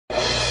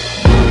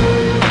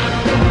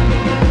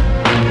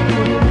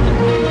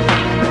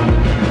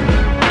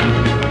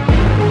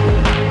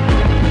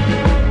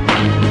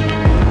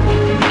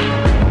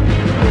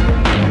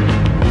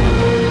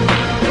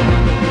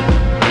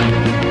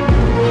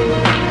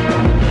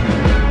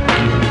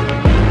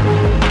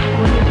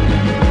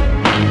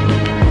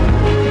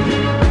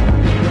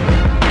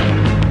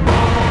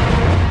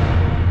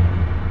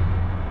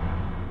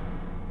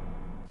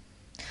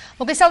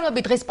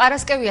მოგესალმებით, დღეს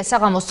პარასკევია,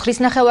 საღამოს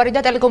 9:30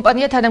 და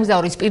ტელეკომპანია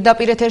თანამგზავრის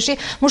პირდაპირ ეთერში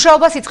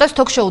მუშაობას იწყებს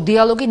თოქ-შოუ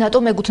დიალოგი ნატო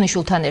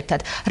მეგუთვნიშვილთან ერთად.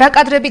 რა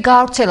კადრები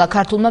გაავრცელა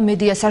ქართულმა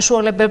მედია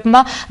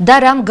საშუალებებმა და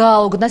რამ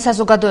გააოგნა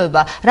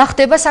საზოგადოება? რა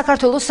ხდება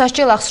საქართველოს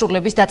სასჯელ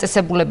აღსრულების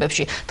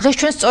დაწესებულებებში? დღეს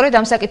ჩვენ სწორედ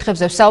ამ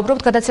საკითხებზე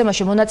ვსაუბრობთ.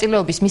 გადაცემაში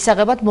მონაწილეობის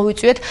მისაღებად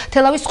მოვიწვიეთ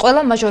თელავის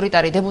ყველა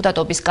მაჟორიტარი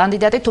დეპუტატობის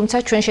კანდიდატი, თუმცა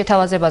ჩვენ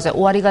შეთავაზებაზე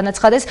უარი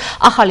განაცხადეს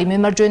ახალი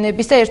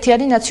მემარჯვენეების და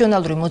ერთიანი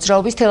ნაციონალური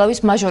მოძრაობის თელავის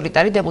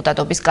მაჟორიტარი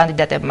დეპუტატობის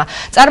კანდიდატებმა.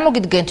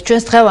 წარმოგიდგენთ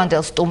ჩვენს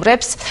დღევანდელ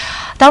სტუმრებს.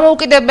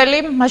 დამოუკიდებელი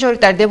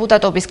მაჟორიტარი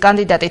დეპუტატობის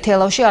კანდიდატი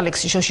თელავში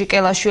ალექსი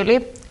შოშიკელაშვილი,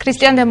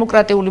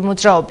 ქრისტიან-დემოკრატიული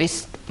მოძრაობის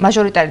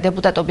მაჟორიტარი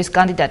დეპუტატობის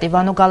კანდიდატი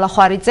ვანო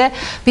გალახვარიძე,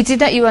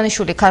 ბიძინა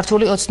ივანიშვილი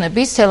ქართული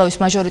ოცნების თელავის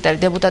მაჟორიტარი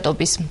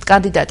დეპუტატობის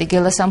კანდიდატი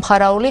გელა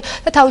სამხარაული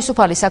და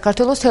თავისუფალი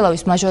საქართველოს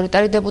თელავის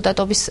მაჟორიტარი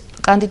დეპუტატობის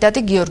კანდიდატი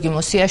გიორგი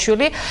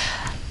მოსიაშვილი.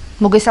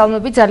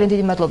 მოგესალმებით, ძალიან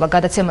დიდი მადლობა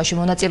გადაცემაში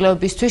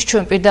მონაწილეობისთვის.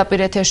 ჩვენ პირდაპირ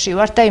ეთერში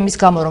ვართ და იმის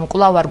გამო, რომ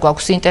კვლავ არ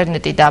გვაქვს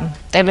ინტერნეტი და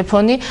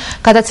ტელეფონი,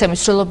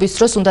 გადაცემის სრულობის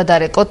დროს უნდა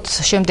დარეკოთ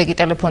შემდეგი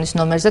ტელეფონის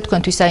ნომერზე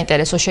თქვენთვის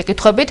საინტერესო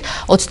შეკითხვებით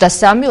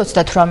 23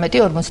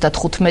 38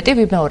 55.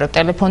 ვიმეორებ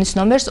ტელეფონის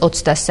ნომერს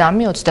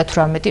 23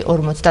 38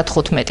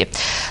 55.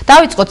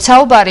 დავიწყოთ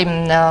საუბარი,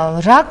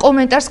 რა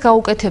კომენტარს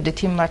გაუკეთებდით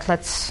იმ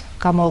მართლაც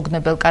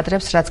გამოუგნებელ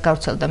კადრებს, რაც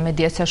გავრცელდა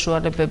მედია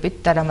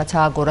საშუალებებით და რამაც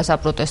ააგორა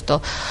საპროტესტო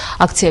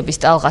აქციების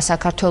ტალღა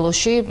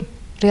საქართველოში,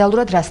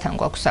 რეალურად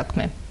რასთან გვაქვს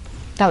საქმე?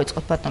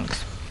 დავიწყოთ ბატონო.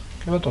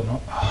 ბატონო,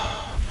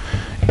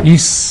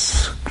 ის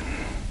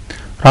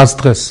რაც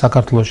დღეს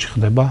საქართველოში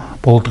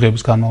ხდება, ბოლო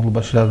დღეების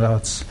განმავლობაში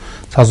რაც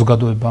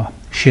საზოგადოება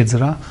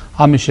შეძრა,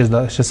 ამის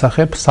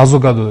შესახებ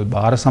საზოგადოება,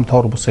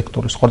 არასამთავრობო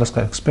სექტორის სხვადასხვა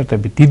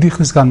ექსპერტები დიდი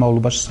ხნის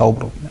განმავლობაში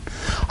საუბრობდნენ.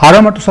 არა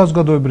მარტო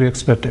საზოგადოებრივი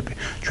ექსპერტები,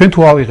 ჩვენ თუ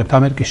ავიღებთ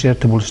ამერიკის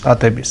შეერთებული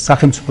შტატების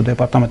სახელმწიფო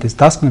დეპარტამენტის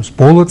დასკვნებს,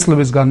 ბოლო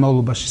წლების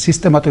განმავლობაში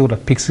სისტემატურად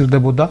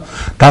ფიქსირდებოდა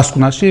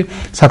დასკვნაში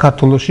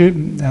საქართველოში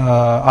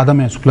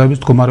ადამიანის უფლებების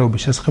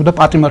მდგომარეობის შესახებ და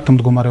პატიმართა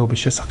მდგომარეობის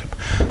შესახებ.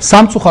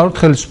 სამწუხაროდ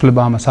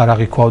ხელისუფლება ამას არ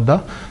აღიქვავდა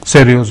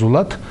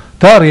სერიოზულად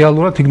და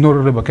რეალურად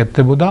იგნორირება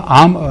კეთდებოდა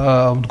ამ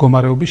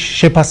მდგომარეობის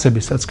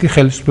შეფასებისაც კი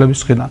ხელისუფლების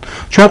მხრიდან.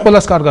 ჩვენ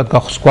ყველას კარგად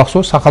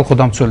გვახსოვს სახალხო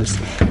დამცველის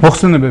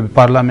მოხსენებები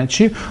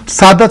პარლამენტში,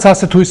 სადაც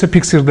ასე თუ ისე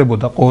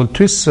ფიქსირდებოდა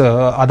ყოველთვის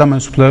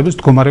ადამიანის უფლებების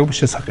მდგომარეობის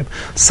შესახებ.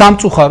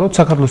 სამწუხაროდ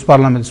საქართველოს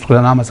პარლამენტის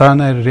მხრიდან ამას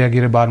არანაირი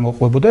რეაგირება არ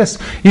მოყვებოდა. ეს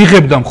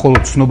იღებდა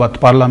მხოლოდ ცნობად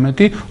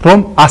პარლამენტი, რომ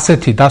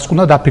ასეთი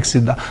დასკვნა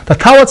დაფიქსირდა და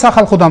თავად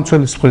სახალხო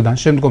დამცველის მხრიდან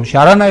შემდგომში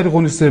არანაირი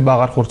ღონისძიება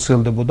აღარ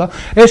ხორციელდებოდა.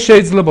 ეს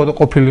შეიძლება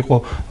ყოფილიყო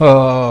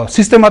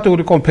სისტემატური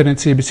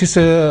კონფერენციების,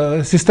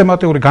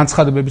 სისტემატიური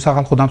განცხადებები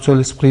სახალხო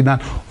დამცველის მხრიდან,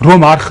 რომ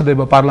არ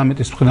ხდება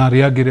პარლამენტის მხრიდან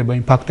რეაგირება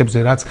იმ ფაქტებზე,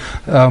 რაც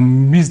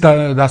მის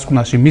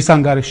დასკვნაში, მის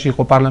ანგარიშში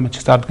იყო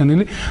პარლამენტში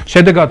წარდგენილი.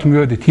 შედეგად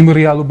მივედით იმ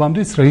რეალობამდე,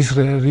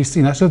 რის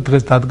წინაშე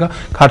დღეს დადგა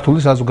ქართული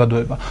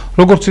საზოგადოება.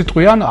 როგორც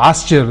იტყვიან,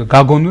 100-ჯერ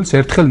გაგონილს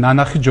ერთხელ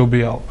ნანახი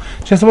ჯობიაო.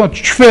 შესაძლოა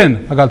ჩვენ,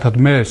 მაგალითად,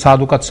 მე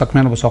საადვოკატო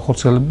საქმიანობას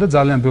ახორციელებდი და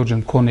ძალიან ბევრჯერ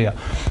მქონია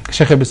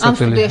შეხების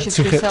წელი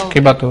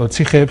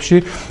ციხეებში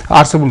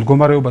არსებულ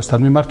მდგომარეობასთან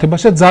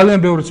მიმართებაში.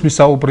 ძალიან ბევრიც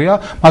მისაუბრია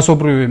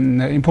მასობრივი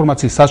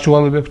ინფორმაციის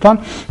საშუალებებთან,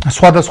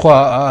 სხვადასხვა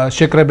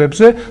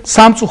შეკრებებზე.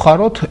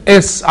 სამწუხაროდ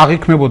ეს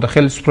აღიქმებოდა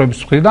ხელისუფლების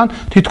მხრიდან,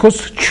 თითქოს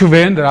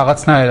ჩვენ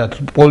რაღაცნაირად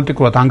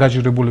პოლიტიკურად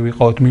ანგაჟირებული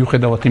ვიყავით,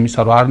 მიუხედავად იმისა,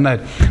 რომ არანაირ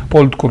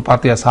პოლიტიკურ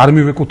პარტიას არ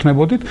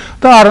მივეკუთვნებოდით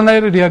და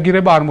არანაირი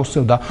რეაგირება არ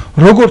მოსწევდა.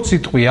 როგორც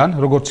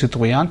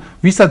იტყვიან,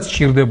 ვისაც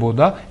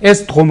სჭირდებოდა ეს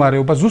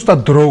მდგომარეობა ზუსტად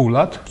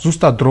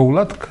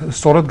დროულად,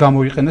 სწორად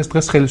გამოიყენეს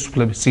დღეს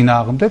ხელისუფლების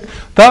წინააღმდეგ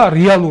და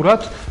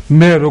რეალურად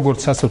მე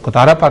როგორც ასე ვთქვათ,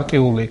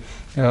 არაპარტიული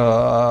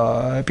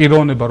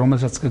პიროვნება,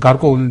 რომელსაც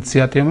გარკვეული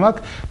ინიციატივა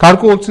აქვს,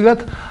 გარკვეულწილად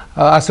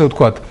ასე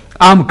ვთქვათ,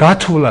 ამ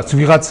გათვლას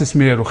ვიღაცის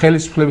მიერ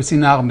ხელისუფლების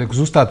წინააღმდეგ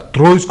ზუსტად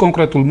დროის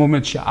კონკრეტულ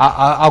მომენტში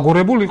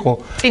აგორებულიყო,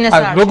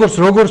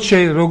 როგორც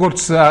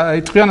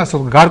იტყვიან, ასე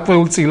ვთქვათ,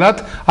 გარკვეულწილად,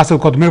 ასე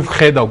ვთქვათ, მე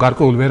ვხედავ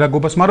გარკვეულ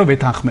ვერაგობას, მაგრამ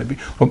ვეთანხმები,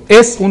 რომ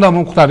ეს უნდა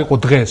მომხდარიყო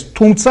დღეს.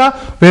 თუმცა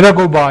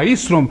ვერაგობაა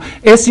ის, რომ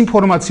ეს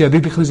ინფორმაცია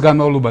დიდი ხნის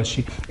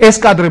განმავლობაში, ეს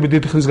კადრები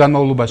დიდი ხნის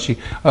განმავლობაში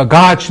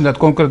გააჩნდათ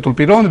კონკრეტულ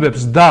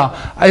პიროვნებებს და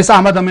ეს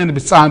ამ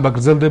ადამიანების წამება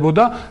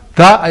გრძელდებოდა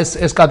და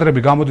ეს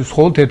კადრები გამოდის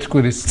მხოლოდ ერთი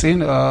კვირის წინ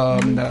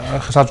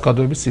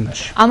საზოგადოების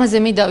წინაშე. ამაზე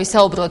მინდა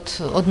ვისაუბროთ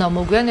ოდნავ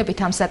მოგვიანებით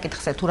ამ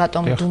საკითხზე, თუ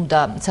რატომ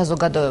დუმდა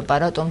საზოგადოება,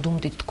 რატომ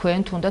დუმდით თქვენ,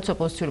 თუნდაც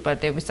ოპოზიციური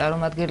პარტიების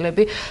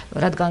წარმომადგენლები,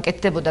 რადგან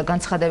კეთდებოდა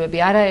განცხადებები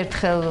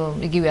არაერთხელ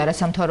იგივე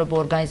არასამთავრობო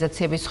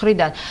ორგანიზაციების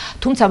მხრიდან.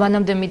 თუმცა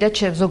მანამდე მინდა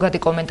ზოგადი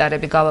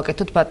კომენტარები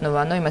გავაკეთოთ ბატონო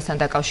ვანო იმასთან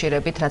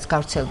დაკავშირებით, რაც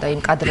გავრცელდა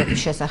იმ კადრების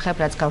შესახებ,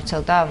 რაც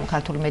გავრცელდა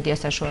ქართული მედია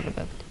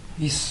საშუალებებით.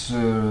 ის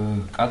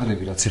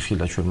კადრები, რაც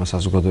იხილა ჩვენმა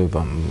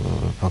საზოგადოებამ,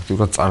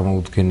 ფაქტიურად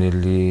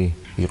წარმოუდგენელი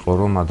იყო,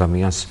 რომ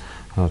ადამიანს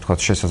თქვათ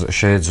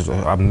შეეძლო,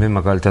 მე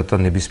მაგალითად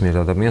ნებისმიერ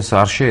ადამიანს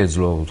არ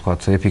შეეძლო,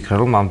 თქვათ, ეფიქრა,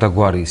 რომ ამ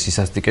დაგვარი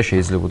სისასტიკე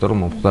შეიძლებოდა, რომ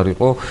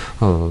მომხდარიყო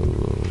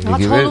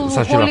იგივე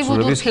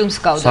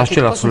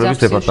სასჯელ აღსრულების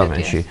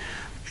დეპარტამენტში.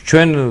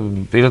 ჩვენ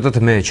პირადად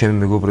მე ჩემი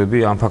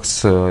მეგობრები ამ ფაქტს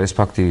ეს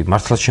ფაქტი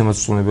მართლაც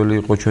შემოწმებელი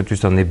იყო ჩვენთვის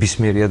და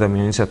ნებისმიერი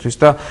ადამიანისათვის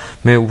და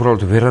მე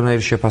უბრალოდ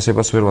ვერანაირ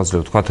შეფასებას ვერ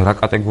ვაძლევ თქვა რა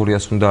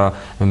კატეგორიას უნდა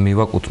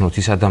მივაკუთვნოთ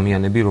ის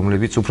ადამიანები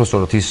რომლებიც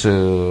უпростоრად ის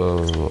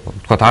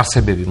თქვა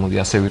არსებები მოდი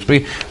ასე ვიტყვი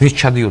ვის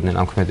ჩადიოდნენ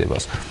ამ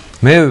ქმედებას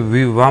მე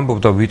ვამბობ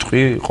და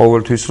ვიტყვი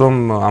ყოველთვის რომ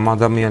ამ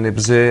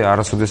ადამიანებზე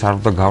არასოდეს არ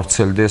უნდა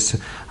გავრცელდეს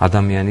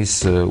ადამიანის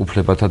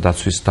უფლებათა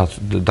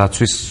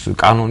დაცვის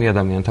კანონი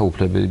ადამიანთა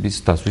უფლებების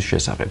დაცვის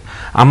შესახებ.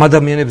 ამ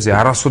ადამიანებზე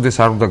არასოდეს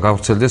არ უნდა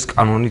გავრცელდეს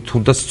კანონი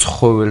თუნდაც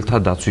ცხოველთა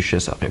დაცვის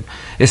შესახებ.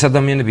 ეს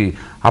ადამიანები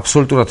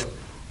აბსოლუტურად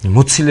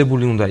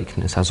მოცილებული უნდა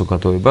იქნენ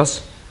საზოგადოებას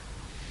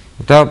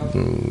და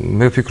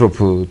მე ვფიქრობ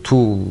თუ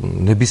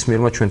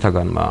ნებისმიერმა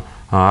ჩვენთაგანმა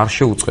არ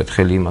შეუწყეთ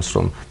ხელი იმას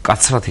რომ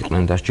კაცრად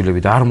იყვნენ დასჯილები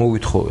და არ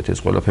მოვითხოვეთ ეს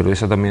ყველაფერი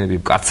ეს ადამიანები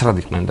კაცრად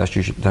იყვნენ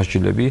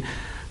დასჯილები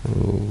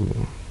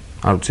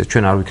არ ვიცი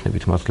ჩვენ არ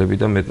ვიქნებით მართლები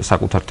და მე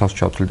საკუთარ თავს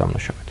ჩავთვლი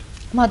დამნაშავედ.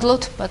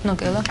 მადლობთ ბატონო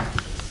გელა.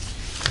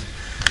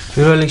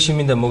 პირველ რიგში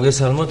მინდა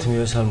მოგესალმოთ,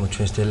 მივესალმოთ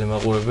ჩვენს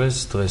ტელემაყურებელს.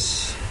 დღეს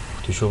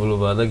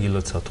ღვთისმშობლობაა და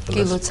გილოცავთ ყველას.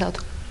 გილოცავთ.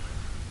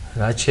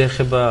 რაც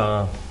შეეხება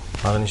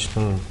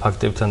აღნიშნულ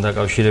ფაქტებთან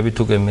დაკავშირებით,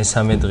 უკვე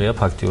მესამე დღეა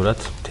ფაქტიურად,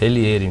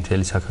 მთელი ერი,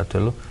 მთელი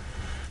საქართველო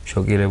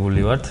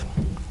შოკირებული ვართ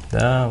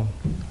და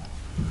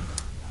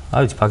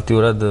ავიც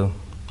ფაქტიურად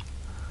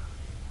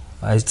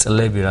აი ეს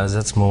წლები,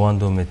 რასაც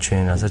მოვანდომეთ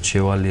ჩვენ, რასაც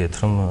შევალიეთ,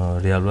 რომ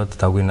რეალურად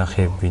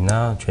დაგვენახებინა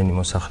ჩვენი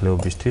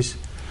მოსახლეობისთვის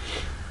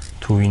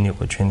თუ ვინ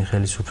იყო ჩვენი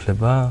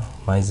ხელისუფლება,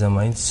 მაინც და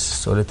მაინც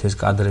სწორედ ეს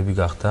კადრები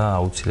გახდა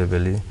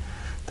აუცილებელი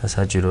და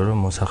საჭირო რომ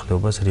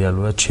მოსახლეობას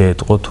რეალურად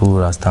შეეტყო თუ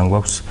რასთან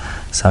გვაქვს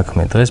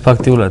საქმე. დღეს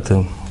ფაქტიურად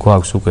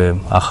გვაქვს უკვე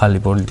ახალი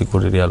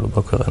პოლიტიკური რეალობა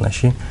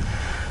ქვეყანაში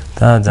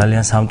და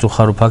ძალიან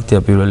სამწუხარო ფაქტია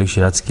პირველ რიგში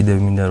რაც კიდევ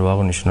მინდა რომ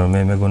აღვნიშნო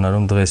მე მეგონა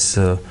რომ დღეს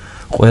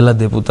ყველა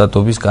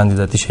დეპუტატობის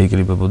კანდიდატი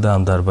შეიკრიბებოდა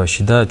ამ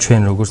დარბაზში და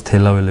ჩვენ როგორც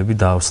თელაველები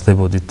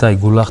დავსდებოდით და აი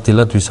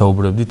გულახდილად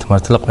ვისაუბრებდით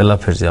მართლა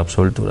ყველაფერზე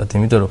აბსოლუტურად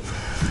იმიტომ რომ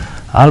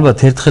ალბათ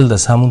ერთხელ და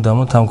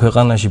სამუდამოდ ამ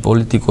ქვეყანაში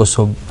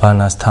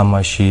პოლიტიკოსობანას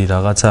თამაში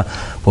რაღაცა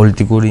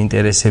პოლიტიკური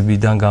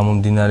ინტერესებიდან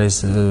გამომდინარე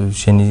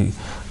შენი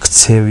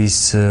ქცევის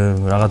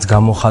რაღაც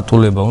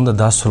გამოხატულება უნდა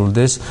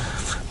დასრულდეს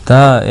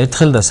და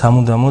ერთხელ და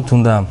სამუდამოდ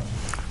უნდა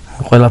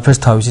ყველაფერს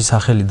თავისი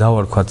სახელი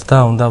დავარქვათ და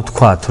უნდა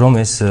ვთქვათ რომ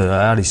ეს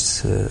არის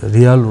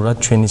რეალურად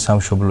ჩვენი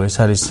სამშობლო ეს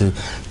არის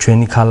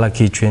ჩვენი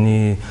ქალაქი ჩვენი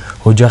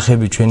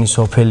ოჯახები ჩვენი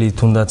სოფელი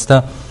თუნდაც და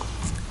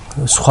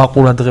სხვა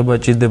ყურადღება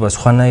ჭირდება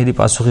სხვანაირი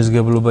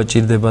პასუხისგებლობა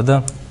ჭირდება და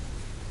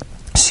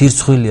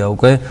სირცხვილია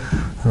უკვე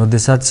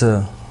როდესაც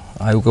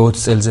აი უკვე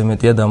 20 წელზე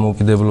მეტია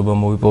დამოუკიდებლობა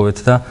მოვიპოვეთ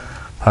და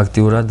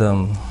ფაქტიურად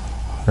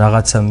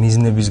რაღაცა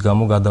მიზნების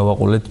გამო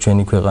გადავაყოლეთ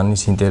ჩვენი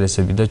ქვეყანის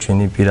ინტერესები და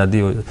ჩვენი პირადი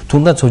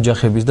თუნდაც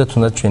ოჯახების და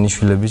თუნდაც ჩვენი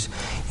შვილების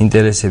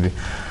ინტერესები.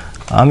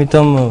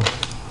 ამიტომ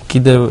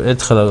კიდევ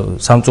ერთხელ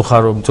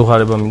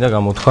სამწუხარება მინდა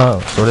გამოთქვა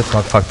სწორედ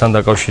მაგ ფაქტთან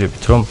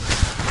დაკავშირებით რომ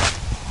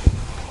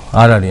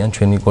არ არიან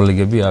ჩვენი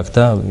კოლეგები აქ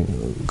და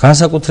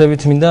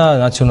განსაკუთრებით მინდა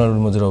ნაციონალური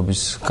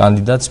მოძრაობის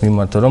კანდიდატს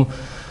მიმართო რომ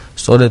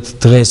სწორედ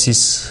დღეს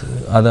ის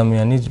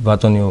ადამიანი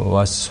ბატონი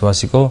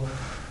ვასიკო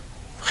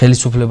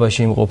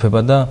ხელისუფლებაში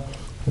იმყოფება და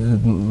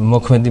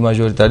მოქმედი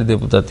მაჟორიტარი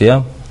დეპუტატია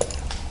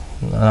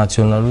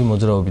ნაციონალური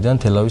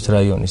მოძრაობიდან თელავის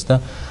რაიონის და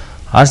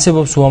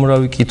არსებობს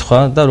უამრავი კითხვა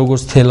და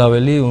როგორც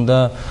თელაველი უნდა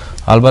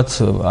ალბათ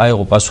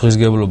აიღო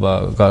პასუხისგებლობა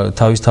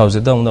თავის თავზე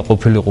და უნდა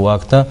ყოფილიყო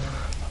აქ და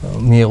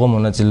მიიღო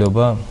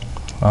მონაწილეობა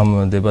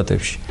ამ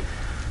დებატებში.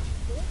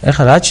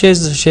 ეხლა რაც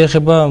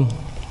შეეხება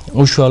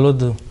უშუალოდ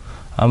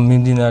ამ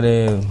მიმდინარე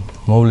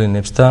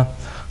მოვლენებს და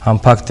ამ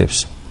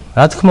ფაქტებს.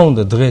 რა თქმა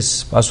უნდა დღეს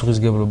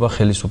პასუხისგებლობა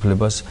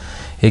ხელისუფლებას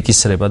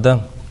ეკისრება და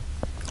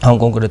ამ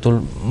კონკრეტულ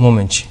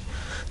მომენტში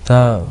და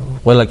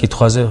ყველა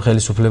კითხვაზე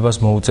ხელისუფლებას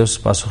მოუწევს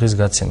პასუხის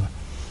გაცემა.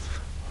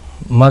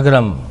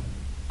 მაგრამ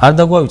არ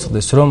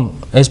დაგვავიწყდეს რომ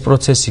ეს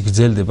პროცესი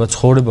გრძელდება,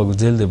 ცხოვრება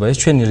გრძელდება, ეს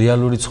ჩვენი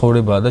რეალური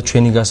ცხოვრებაა და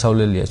ჩვენი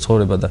გასავლელია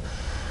ცხოვრება და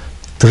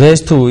დღეს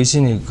თუ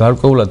ისინი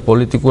გარკვეულად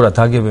პოლიტიკურად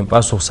აგებენ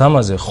პასუხს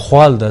ამაზე,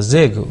 ხვალ და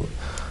ზეგ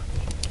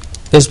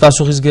ეს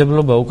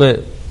პასუხისგებლობა უკვე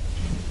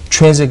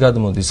ჩვენზე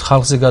გადმოდის,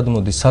 ხალხზე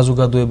გადმოდის,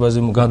 საზოგადოებაზე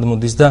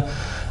გადმოდის და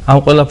ამ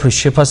ყველაფრის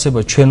შეფასება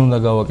ჩვენ უნდა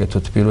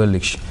გავაკეთოთ პირველ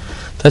რიგში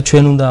და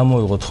ჩვენ უნდა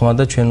ამოვიღოთ ხმა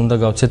და ჩვენ უნდა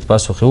გავცეთ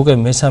პასუხი. უკვე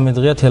მესამე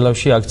დღეა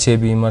თელავში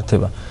აქციები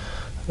იმართება.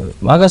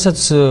 მაგასაც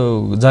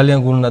ძალიან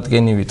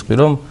გულნატკენი ვიტყვი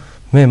რომ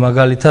მე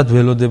მაგალითად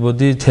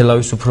ველოდებოდი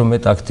თელავის უფრო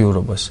მეტ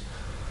აქტიურობას.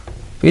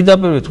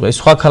 პირდაპირ ვიტყვი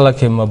სხვა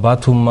ქალაქებმა,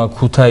 ბათუმმა,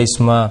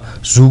 ქუთაისმა,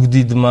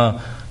 ზუგდიდმა,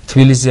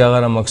 თბილისზე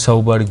აღარა მაქვს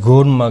საუბარი,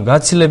 გორმა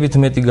გაცილებით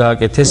მეტი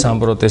გააკეთეს ამ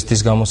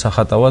პროტესტის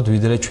გამოსახატავად,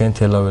 ვიდრე ჩვენ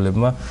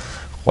თელაველებმა.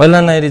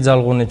 ყველანაირი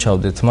ძალღონე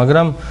ჩავდეთ,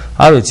 მაგრამ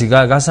არ ვიცი,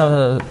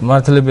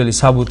 გასამართლებელი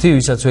საბუთი,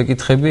 ვისაც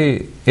ვეკითხები,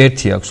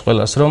 ერთი აქვს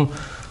ყველას, რომ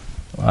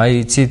აი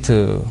იცით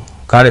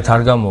გარეთ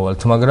არ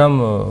გამოვალთ, მაგრამ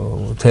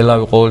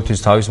თელავი ყოველთვის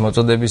თავის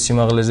მოწოდების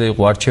სიმაღლეზე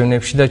იყო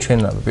არჩევნებში და ჩვენ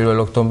 1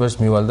 ოქტომბერს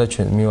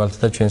მივალთ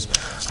და ჩვენს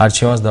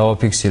არჩევანს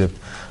დავაფიქსირებთ.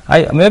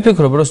 აი მე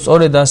ვფიქრობ რომ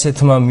სწორედ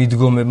ასეთმა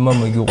მიდგომებმა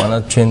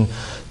მოგიყვანათ ჩვენ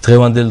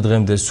დღევანდელ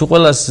დღემდე სულ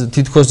ყველას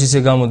თითქოს ისე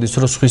გამოდის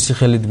რომ სხვისი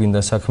ხელით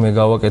გვინდა საქმე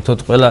გავაკეთოთ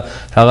ყველა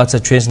რაღაცა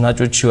ჩვენს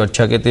ნაჭუჭში ვარ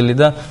ჩაკეტილი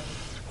და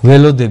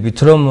ველოდებით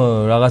რომ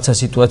რაღაცა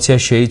სიტუაცია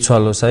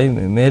შეიცვალოს აი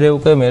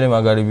მე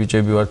მაგარი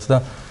ბიჭები ვართ და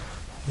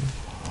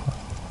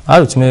არ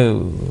ვიცი მე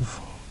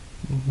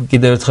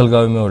კიდევ ერთხელ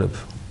გავიმეორებ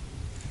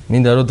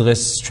მინდა რომ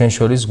დღეს ჩვენ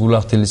შორის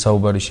გულახდილი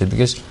საუბარი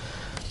შედგეს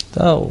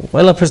და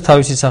ყველაფერს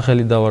თავისი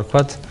სახელი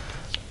დავარქვათ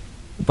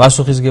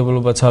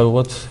პასუხისგებლობაც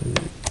ავიღოთ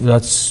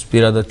რაც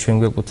პირადად ჩვენ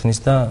გვეკუთვნის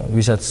და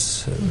ვისაც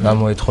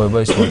გამოეთხოვება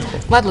ის მოთხოვ.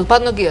 მადლობთ,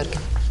 ბანო გიორგი.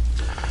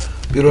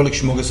 პირველ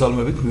რიგში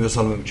მოგესალმებით,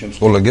 მივესალმებით ჩემს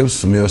კოლეგებს,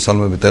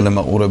 მივესალმებით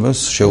ტელემაყურებელს,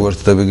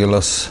 შევუერთდები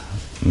გელას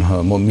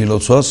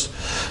მილოცვას,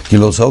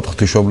 გილოცავთ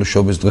ღვთისმშობლის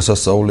შობის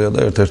დღესასწაულია და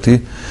ერთ-ერთი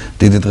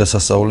დიდი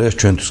დღესასწაულია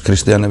ჩვენთვის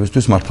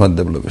ქრისტიანებისთვის,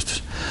 მართლმადიდებლებისთვის.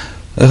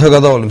 ეხლა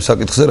გადავალ იმ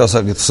საკითხზე, რა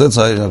საკითხზეც,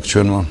 აი აქ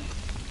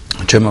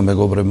ჩემმა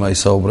მეგობრებმა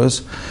ისაუბრეს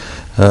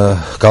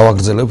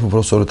გავაგრძელებ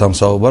უფრო სწორედ ამ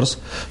საუბარს.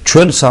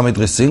 ჩვენ 3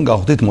 დღის წინ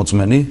გავხდით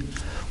მოწმენი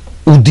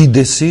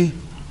უდიდესი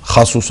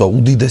ხასუსა,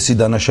 უდიდესი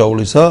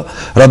დანაშაულისა,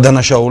 რა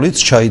დანაშაულიც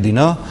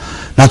ჩაიდინა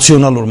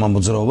ნაციონალურმა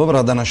მოძრაობამ,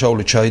 რა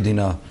დანაშაული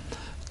ჩაიდინა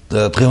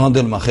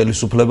დღევანდელმა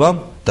ხელისუფლებამ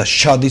და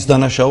შადის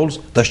დანაშაულს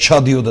და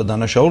შადიოდა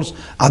დანაშაულს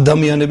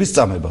ადამიანების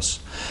წამებას.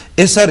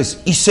 ეს არის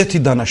ისეთი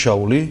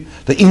დანაშაული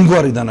და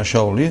იმგვარი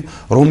დანაშაული,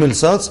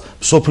 რომელსაც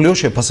სოფლიო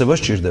შეფასება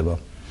სჭირდება.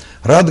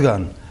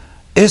 რადგან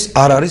ეს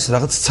არ არის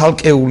რაღაც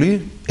ცალკეული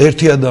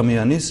ერთი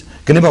ადამიანის,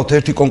 გნებავთ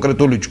ერთი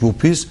კონკრეტული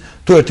ჯგუფის,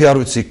 თუ ერთი არ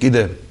ვიცი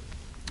კიდე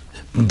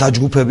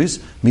დაჯგუფების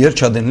მიერ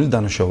ჩადენილი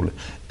დანაშაული.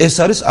 ეს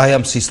არის აი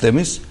ამ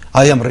სისტემის,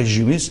 აი ამ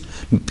რეჟიმის,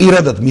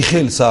 პირადად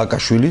მიხეილ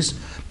სააკაშვილის,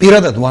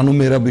 პირადად ვანო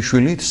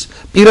მერაბიშვილის,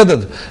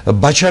 პირადად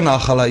ბაჩანა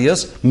ახალაიას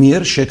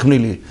მიერ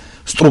შექმნილი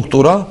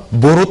სტრუქტურა,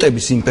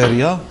 ბოროტების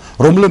იმპერია,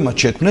 რომლებმაც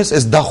შექმნეს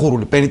ეს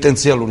დახურული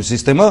პენიტენციალური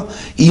სისტემა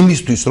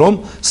იმისთვის, რომ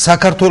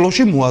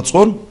საქართველოში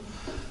მოაწყონ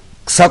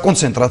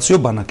საკონცენტრაციო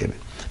ბანაკები.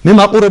 მე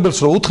მაყურებელს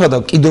რო უთხრა და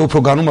კიდევ უფრო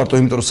განუმარტო,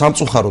 იმიტომ რომ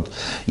სამწუხაროდ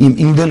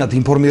იმდენად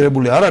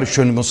ინფორმირებული არ არის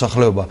ჩვენი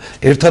მოსახლეობა,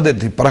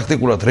 ერთადერთი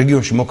პრაქტიკულად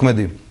რეგიონში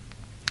მოქმედი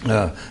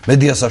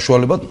მედია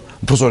საშუალება,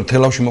 უფრო სწორედ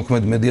თელავში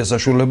მოქმედი მედია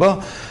საშუალება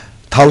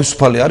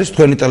თავისუფალი არის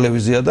თქვენი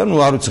ტელევიზია და ნუ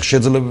არ ვიცი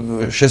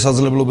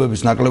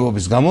შესაძლებლობების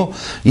ნაკლებობის გამო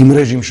იმ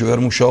რეჟიმში ვერ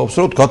მუშაობს,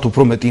 რომ თქვათ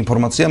უფრო მეტი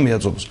ინფორმაცია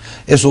მიაწოდოს.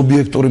 ეს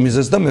ობიექტური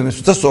მიზეზი და მე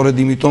მესვიცა სწორედ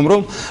იმიტომ,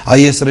 რომ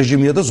აი ეს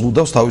რეჟიმია და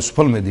ზღუდავს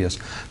თავისუფალ მედიას.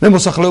 მე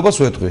მოსახლეობას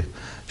ვეთქვი,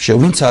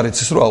 ვინც არ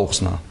იცის რომ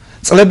აუხსნა.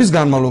 წლების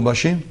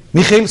განმავლობაში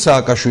მიხეილ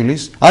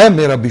სააკაშვილის, აი ამ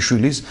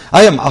მერაბიშვილის,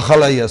 აი ამ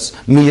ახალაიას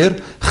მიერ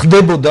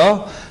ხდებოდა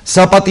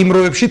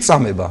საპატიმროებში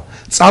წამება.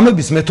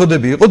 წამების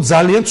მეთოდები იყო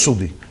ძალიან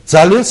ცუდი.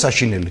 ძალიან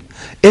საშინელი.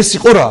 ეს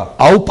იყო რა?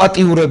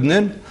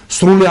 აუპატიურებდნენ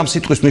სრული ამ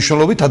სიტყვის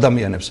მნიშვნელობით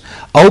ადამიანებს.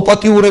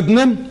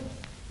 აუპატიურებდნენ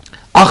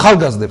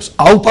ახალგაზრდებს,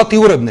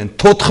 აუპატიურებდნენ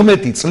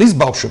 14 წლის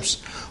ბავშვებს,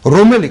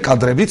 რომელი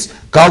კადრებიც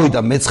გავიდა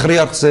მეცხრე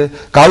არხზე,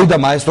 გავიდა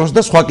მაესტრონს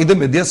და სხვა კიდე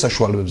მედია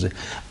საშუალებებზე.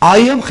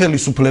 აი ამ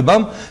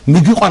ხელისუფლებამ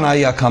მიგვიყვანა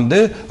აი აქამდე,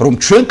 რომ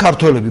ჩვენ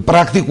ქართველები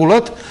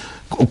პრაქტიკულად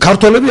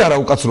ქართველები არა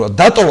უკაცრუა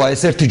დატოვა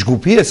ეს ერთი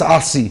ჯგუფი, ეს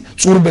 100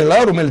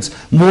 წურბელა, რომელიც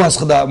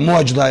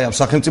მოაჯდა ამ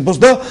სახელმწიფოს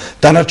და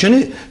დანარჩენი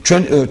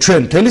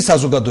ჩვენ მთელი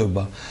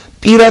საზოგადოება.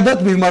 პირადად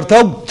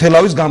მიმართავ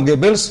თელავის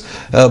გამგებელს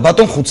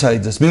ბატონ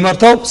ხუცაიძეს,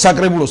 მიმართავ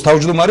საკრებულოს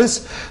თავმჯდომარეს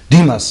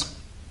დიმას.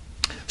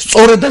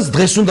 სწორედაც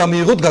დღეს უნდა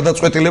მიიღოთ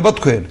გადაწყვეტილება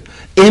თქვენ.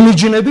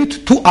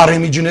 ემიჯნებით თუ არ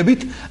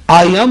ემიჯნებით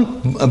აი ამ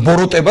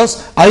ბოროტებას,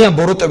 აი ამ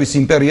ბოროტების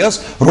იმპერიას,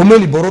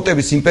 რომელი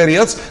ბოროტების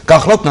იმპერიაც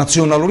გახლავთ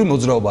ნაციონალური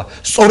მოძრაობა.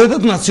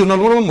 სწორედაც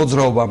ნაციონალურმა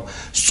მოძრაობამ,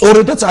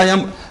 სწორედაც აი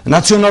ამ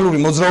ნაციონალური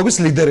მოძრაობის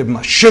ლიდერებმა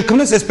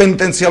შექმნეს ეს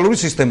პენიტენციალური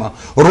სისტემა,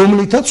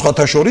 რომლითაც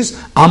სხვათა შორის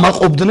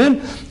ამაყობდნენ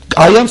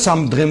აი ამ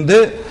 3 დღემდე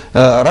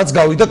რაც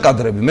გავიდა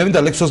კადრები. მე მინდა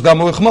ლექსოს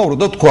გამოეხმაურო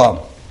და თქვა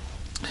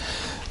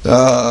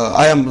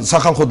აი ამ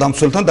სახალხო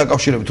დამცველთან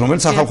დაკავშირებით,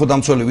 რომელიც სახალხო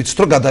დამცველი ვიცით,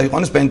 რომ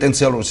გადაიყვანეს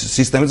პენიტენციალური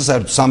სისტემაზე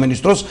საერთო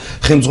სამინისტროს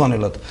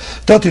ხელმძღვანელად.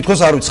 და თითქოს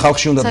არ ვიცი,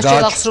 ხალხში უნდა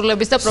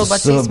გააჩნდეს და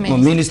პრობაციის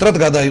მინისტრად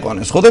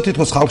გადაიყვანეს. ხო და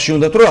თითქოს ხალხში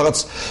უნდა რომ რაღაც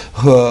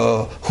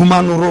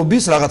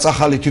ჰუმანურობის, რაღაც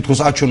ახალი თითქოს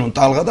აჩვენონ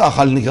ტალღა და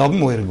ახალი ნიღაბი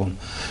მოერგონ.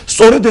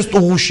 სწორედ ეს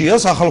ტუღუშია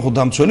სახალხო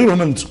დამცველი,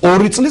 რომელიც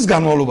 2 წლის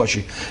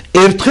განმავლობაში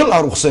ერთხელ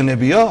არ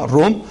უხსენებია,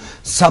 რომ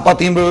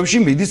საპატიმროებში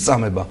მიდის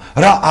წამება.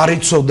 რა არ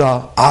იცოდა,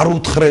 არ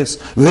უთხრეს,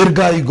 ვერ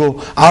გაიგო,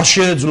 არ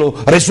შეეძლო,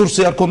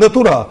 რესურსი არ ქონდა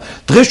თუ რა.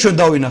 დღეს ჩვენ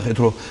დავინახეთ,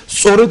 რომ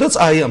სწორედაც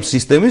აი ამ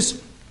სისტემის,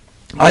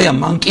 აი ამ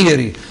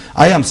მანკიერი,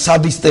 აი ამ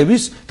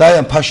სადისტების და აი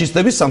ამ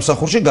ფაშისტების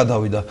სამსახურში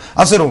გადავიდა.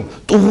 ასე რომ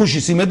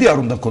ტუღუშის იმედი არ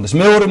უნდა გქონდეს.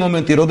 მეორე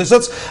მომენტი,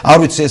 როდესაც არ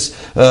ვიცი ეს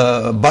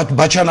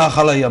ბაჩანა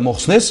ახალაია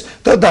მოხსნეს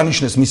და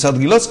დანიშნეს მის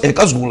ადგილას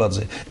ეკას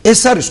გულაძე.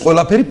 ეს არის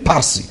ყველაფერი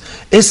ფარსი.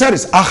 ეს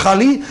არის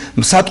ახალი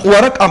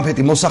სატყუარა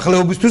კამფეტი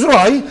მოსახლეობისთვის, რომ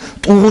აი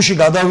ტუღუში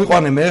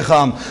გადავიყვანე მე ხა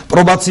ამ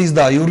პრობაციის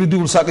და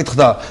იურიდიულ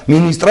საკითხთა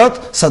მინისტრად,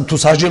 თუ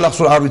საჯელახს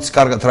არ ვიცი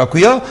კარგად რა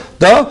ქვია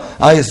და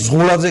აი ეს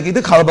გულაძე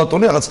კიდე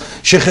ხალბატონი რაღაც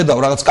შეხედავ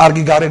რაღაც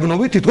კარგი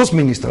გარეგნობით თითქოს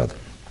მინისტრად.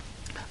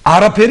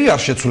 არაფერი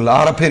არ შეცვლილა,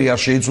 არაფერი არ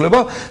შეიცვლება,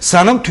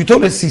 სანამ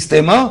თვითონ ეს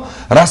სისტემა,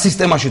 რა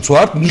სისტემაშიც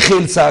ვართ,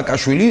 მიხეილ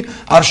სააკაშვილი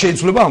არ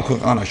შეიცვლება ამ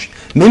ქვეყანაში.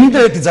 მე მინდა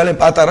ერთი ძალიან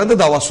პატარა და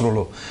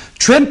დავასრულო.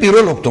 ჩვენ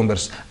 1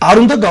 ოქტომბერს არ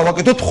უნდა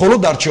გავაკეთოთ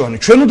მხოლოდ არჩევანი.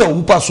 ჩვენ უნდა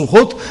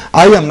უპასუხოთ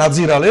აი ამ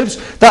ნაძირალებს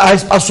და აი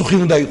ეს პასუხი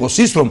უნდა იყოს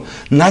ის, რომ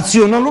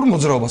ნაციონალურ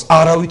მოძრაობას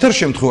არავითარ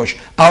შემთხვევაში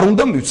არ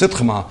უნდა მივცეთ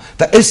ხმა.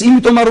 და ეს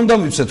იმიტომ არ უნდა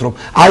მივცეთ, რომ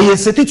აი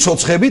ესეთი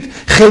ცოცხებით,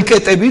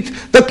 ხელკეტებით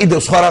და კიდევ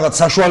სხვა რაღაც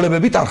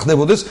საშუალებებით არ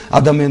ხდებოდეს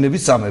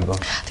ადამიანების წამება.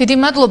 დიდი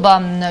მადლობა.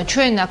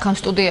 ჩვენ აქ ამ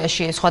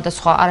სტუდიაში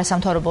სხვადასხვა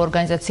არასამთავრობო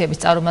ორგანიზაციების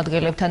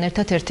წარმომადგენლებთან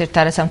ერთად ერთ-ერთ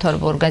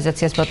არასამთავრობო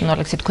ორგანიზაციას ბატონ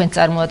ალექსი თქვენ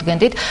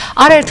წარმოადგენდით.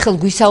 არაერთხელ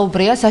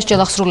გვისაუბრია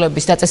სასჯელახსრულების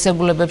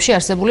დაწესებულებებში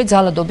არსებული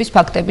ძალადობის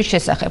ფაქტების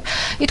შესახებ.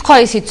 ითქვა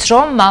ისიც,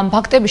 რომ ამ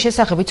ფაქტების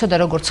შესახებ იცოდა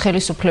როგორც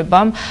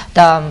ხელისუფლებამ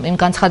და იმ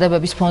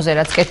განცხადებების ფონზე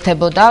რაც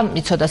კეთდებოდა,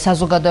 იცოდა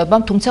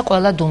საზოგადოებამ, თუმცა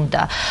ყველა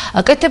დუმდა.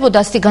 კეთდებოდა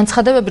ასეთი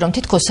განცხადებები, რომ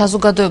თითქოს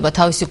საზოგადოება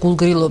თავისი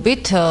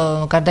გულგრილობით,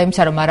 გარდა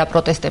იმისა, რომ არ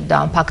აპროტესტებდა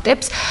ამ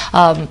ფაქტებს,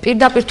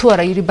 პირდაპირ თუ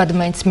არა ირიბად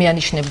მაინც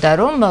მიანიშნებდა,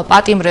 რომ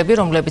პატიმრები,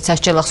 რომლებიც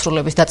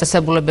სასჯელახსრულების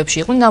დაწესებულებებში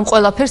იყვნენ, ამ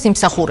ყველაფერს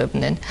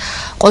იმსახურებდნენ.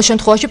 ყოველ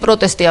შემთხვევაში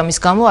პროტესტი ამის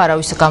გამო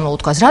არავის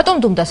გამოუთქვას. რატომ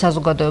დუმდა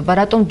საზოგადოება?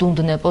 რატომ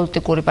დუმდნენ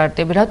პოლიტიკური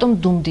პარტიები, რატომ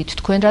დუმდით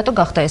თქვენ, რატო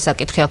გახდა ეს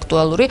საკითხი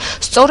აქტუალური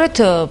სწორედ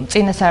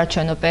წინა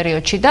საარჩევნო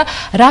პერიოდში და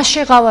რა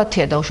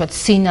შეღავათია დაუშვათ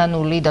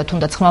სინანული და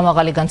თუნდაც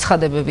ხმამაღალი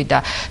განცხადებები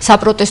და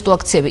საპროტესტო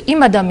აქციები იმ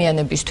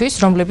ადამიანებისთვის,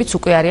 რომლებიც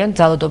უკვე არიან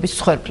ძალადობის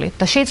მსხვერპლი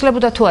და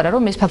შეიძლებოდა თუ არა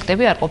რომ ეს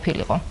ფაქტები არ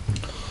ყოფილიყო?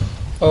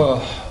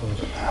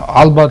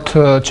 ალბათ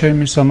ჩემი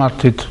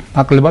მისამართით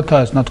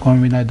ნაკლებადაა ეს ნათქვამი,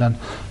 ვინაიდან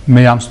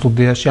მე ამ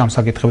სტუდიაში ამ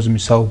საკითხებზე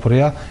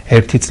მისაუბრეა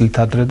 1 წლით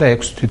ადრე და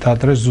 6 თვით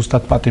ადრე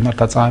ზუსტად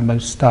პატიმართა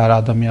წამების და არა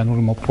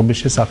ადამიანური მოპყრობის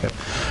შესახებ.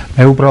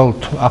 მე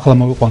უბრალოდ ახლა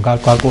მოვიყვან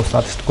გარკვეულ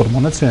სტატისტიკურ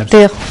მონაცემებს.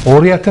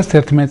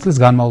 2011 წლის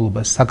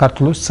განმავლობაში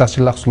საქართველოს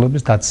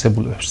სასჯელახსრულების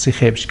დაწესებულებებში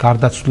ციხეებში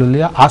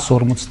გარდაცვლილია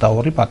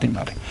 142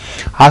 პატიმარი.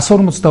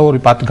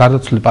 142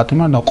 გარდაცვლილი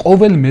პატიმარი და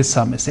ყოველ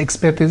მესამეს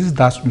ექსპერტიზის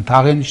დასკვნით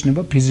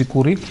აღენიშნება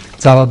ფიზიკური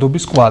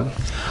ძალადობის კვალი.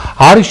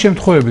 არის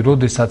შემთხვევები,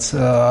 როდესაც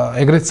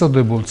ეგრეთ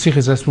წოდებულ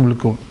ციხის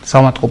რესპუბლიკურ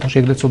სამართყოფოში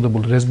ეგრეთ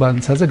წოდებულ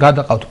რეზიდენციაზე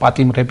გადაყავთ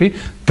პატიმრები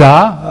და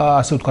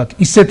ასე ვთქვათ,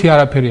 ისეთი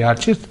არაფერი არ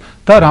ჭირთ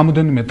და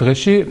რამოდენიმე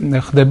დღეში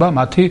ხდება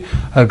მათი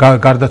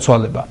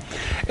გარდაცვალება.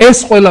 ეს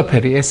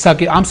ყველაფერი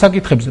ამ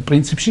საკითხებზე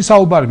პრინციპში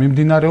საუბარი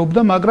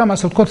მიმდინარეობდა, მაგრამ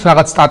ასე ვთქვათ,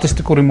 რაღაც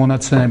სტატისტიკური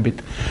მონაცემებით.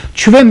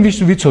 ჩვენ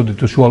ვიცოდით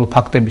უშუალო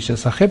ფაქტების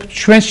შესახებ,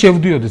 ჩვენ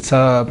შევდიოდით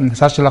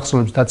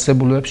სასჯელახსრულების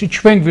დაწესებულებებში,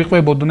 ჩვენ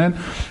გვიყვებოდნენ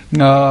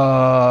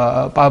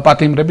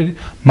პატიმრები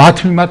მათ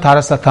მიმართ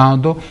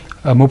არასათანადო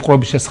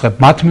მოპყრობის შესახებ,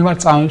 მათ მიმართ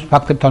წამების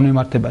ფაქტებთან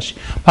მიმართებაში.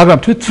 მაგრამ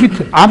თვით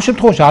ამ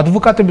შემთხვევაში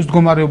ადვოკატების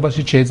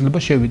მდგომარეობაში შეიძლება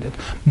შევიდეთ.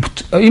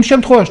 იმ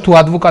შემთხვევაში თუ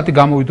ადვოკატი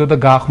გამოვიდა და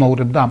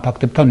გაახმაურებდა ამ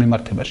ფაქტებთან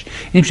მიმართებაში.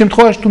 იმ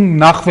შემთხვევაში თუ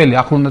მნახველი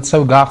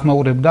ახლონაცავი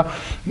გაახმაურებდა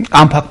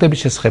ამ ფაქტების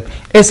შესახებ,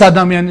 ეს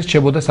ადამიანი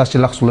რჩებოდა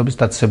სასჯელახსრულების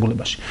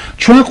დაწესებულებაში.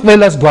 ჩვენ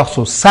ყველას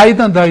გვახსოვს,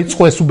 საიდან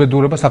დაიწყო ეს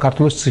უბედურება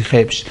საქართველოს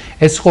ციხეებში.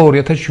 ეს იყო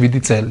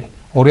 2007 წელი.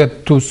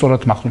 2000 თუ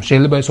სწორად მახსოვს,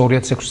 შეიძლება ეს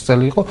 2006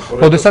 წელი იყო,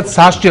 როდესაც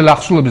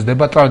სასჯელახსრულების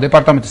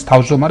დეპარტამენტის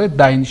თავმჯდომარე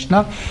დაინიშნა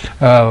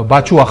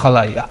ბაჩუ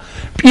ახალაია.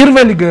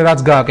 პირველი რაც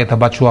გააკეთა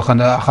ბაჩუ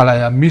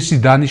ახალაია, მისი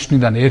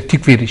დანიშვნიდან 1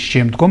 კვირის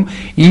შემდგომ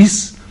ის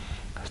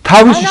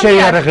თავისი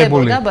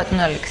შეიარაღებული ბატონ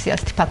ალექსი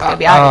ასეთი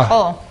ფაქტები არ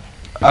იყო?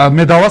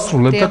 მე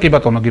დავასრულებ და კი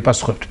ბატონო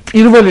გიპასუხებთ.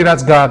 პირველი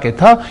რაც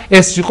გააკეთა,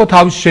 ეს იყო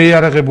თავის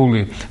შეიარაღებული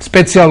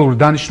სპეციალური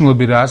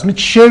დანიშნულები რაზმით,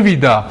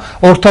 შევიდა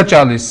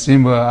ორთაჭალის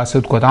იმ ასე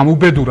ვთქვათ, ამ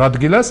უბედურ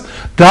ადგილას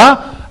და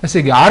ესე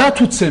იგი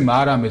არათუცემა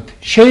არამედ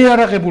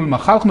შეიარაღებულმა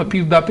ხალხმა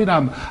პირდაპირ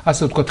ამ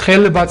ასე ვთქვათ,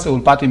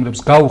 ხელებაწეულ პატიმრებს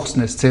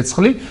გაუხსნეს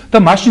ცეცხლი და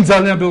მაშინ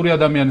ძალიან ბევრი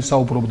ადამიანი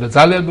საუბრობდა,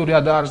 ძალიან ბევრი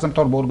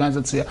არასამთავრობო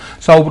ორგანიზაცია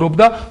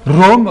საუბრობდა,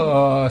 რომ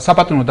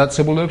საპატიმრო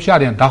დაწესებულებებში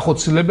არიან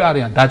დახოცილები,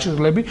 არიან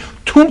დაჭრილები,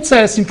 თუმცა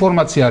ეს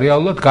ინფორმაცია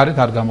რეალურად გარეთ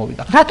არ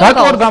გამოვიდა.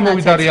 რატო არ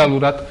გამოვიდა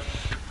რეალურად?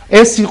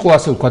 ეს იყო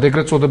ასე ვთქვათ,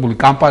 ეგრეთ წოდებული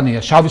კამპანია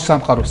შავი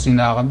სამყაროს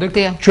წინააღმდეგ.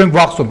 ჩვენ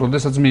გვახსოვთ,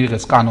 როდესაც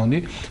მიიღეს კანონი,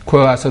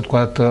 ასე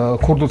ვთქვათ,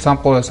 ქურდულ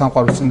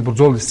სამყაროს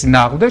ბრძოლის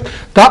წინააღმდეგ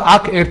და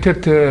აქ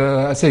ერთ-ერთ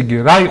ასე იგი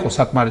რა იყო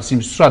საკმარისი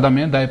იმისთვის, რომ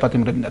ადამიანი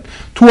დაეპატიმრებინათ.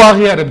 თუ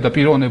აღიარებდა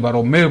პიროვნება,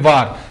 რომ მე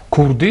ვარ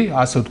ქურდი,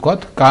 ასე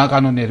ვთქვათ,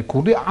 კანონიერი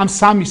ქურდი, ამ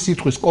სამი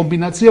სიტყვის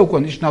კომბინაცია უკვე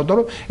ნიშნავდა,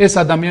 რომ ეს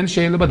ადამიანი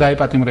შეიძლება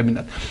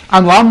დაეპატიმრებინათ.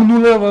 ანუ ამ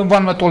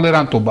ნულოვანმა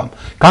ტოლერანტობამ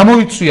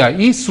გამოიწვია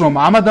ის, რომ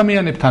ამ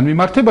ადამიანებთან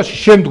მიმართებაში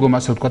შემდგომ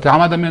ასე ვთქვათ,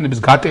 ამ ადამიანების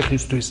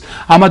გატეხისთვის,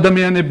 ამ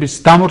ადამიანების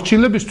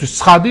დამორჩილებისთვის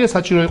ცხადია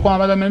საჭირო იყო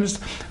ამ ადამიანების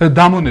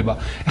დამონება.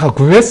 ეხლა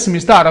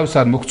გვესმის და არავის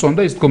არ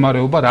მოგწონდა ის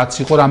მდგომარეობა, რაც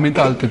იყო, რა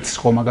მენტალიტეტი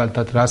იყო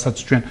მაგალითად, რასაც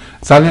ჩვენ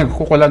ძალიან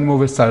ყველანი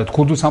მოვესწარეთ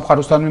ქურდულ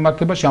სამყაროსთან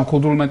მიმართებაში, ამ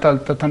ქურდულ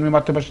მენტალიტეტთან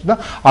მიმართებაში და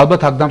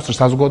ალბათ აქ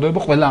საზოგადოება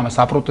ყველა ამას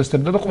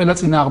აპროტესტებდა და ყველა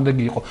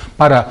წინააღმდეგი იყო.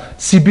 მაგრამ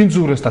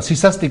სიბინძურეს და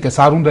სისასტიკეს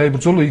არ უნდა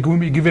ებრძოლო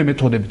იგივე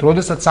მეთოდებით.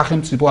 როდესაც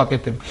სახელმწიფო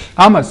აკეთებ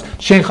ამას,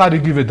 შენ ხარ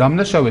იგივე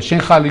დამნაშავე, შენ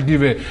ხარ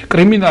იგივე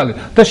კრიმინალი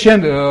და შენ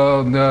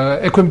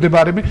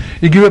ექვემდებარები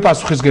იგივე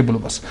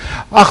პასუხისგებლობას.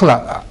 ახლა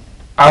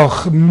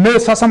მე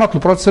სასამართლო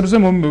პროცესებზე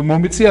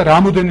მომიწია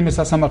რამოდენიმე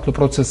სასამართლო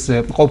პროცესზე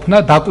ყოფნა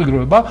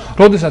დაკვირვება,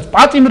 როდესაც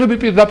პატიმრები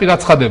პირდაპირ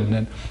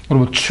აცხადებდნენ,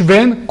 რომ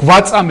ჩვენ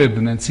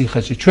გვაწამებდნენ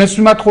ციხეში, ჩვენს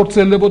მიმართ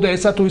ხორციელდებოდა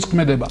ესა თუ ის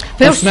ქმედება.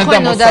 ბევრს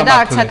ხვენოდა და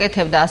არც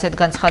აკეთებდა ასეთ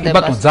განცხადებას.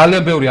 ბატონო,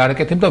 ძალიან ბევრი არ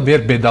აკეთებდა,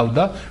 ვერ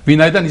ბედავდა,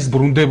 ვინაიდან ის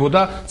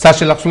ბრუნდებოდა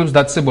საშელახსოვრების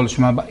დაწესებულებაში.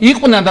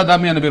 იყვნენ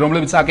ადამიანები,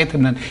 რომლებიც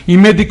აკეთებდნენ,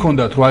 იმედი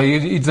ჰქონდათ, რომ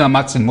იძნა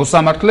მათ წინ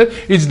მოსამართლე,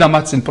 იძნა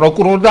მათ წინ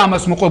პროკურორი და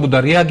ამას მოყვებოდა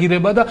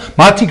რეაგირება და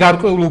მათი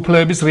გარკვეული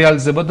უფლებების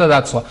რეალიზება და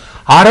დაცვა.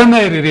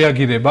 არანაირი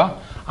რეაგირება,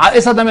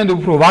 ეს ადამიანები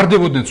უფრო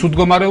ვარდებოდნენ ცუდ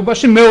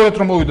მდგომარეობაში, მეორედ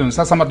რომ მოვიდნენ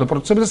სასამართლო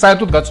პროცესებზე,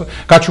 საერთოდ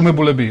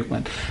გაჩუმებულები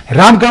იყვნენ.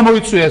 რამ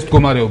გამოიწვია ეს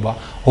მდგომარეობა?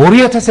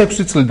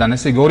 2006 წლიდან,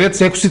 ესე იგი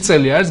 2006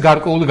 წელია ეს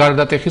გარკვეული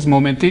გარდატეხის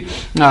მომენტი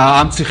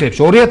ამ ციხეებში.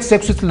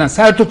 2006 წლიდან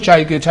საერთოდ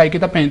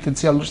ჩაიკეტა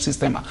პენიტენციალური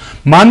სისტემა.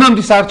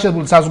 მანამდე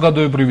საარჩევნო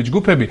საზოგადოებრივი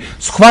ჯგუფები,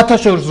 სხვათა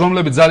შორის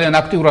რომლებიც ძალიან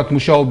აქტიურად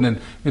მუშაობდნენ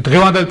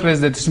დღევანდელი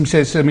პრეზიდენტის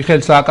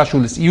მიხეილ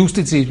სააკაშვილის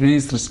იუსტიციის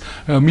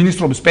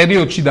მინისტრობის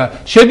პერიოდში და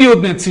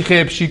შედიოდნენ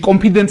ციხეებში,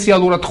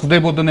 კონფიდენციალურად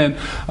ხვდებოდნენ,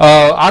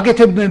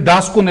 აკეთებდნენ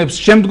დასკვნებს,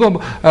 შემდგომ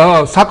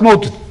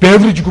საკმაოდ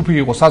ბევრი ჯგუფი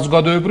იყო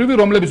საზოგადოებრივი,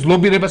 რომლებიც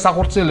ლობირებას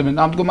ახორციელებდნენ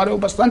ამ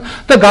მდგომარეობას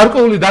და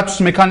გარკვეული დაცვის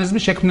მექანიზმი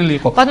შექმნილი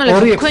იყო.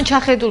 თქვენ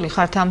ჩახედული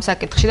ხართ ამ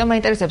საკითხში და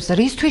მაინტერესებს,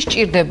 რისთვის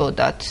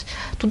ჭირდებოდათ?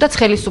 თუნდაც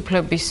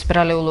ხელისუფლების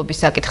ბრალეულობის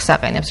საკითხს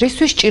აყენებს.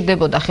 რისთვის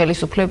ჭირდებოდა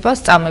ხელისუფლებას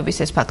წამების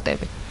ეს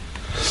ფაქტები?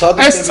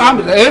 ეს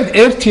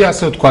ერთი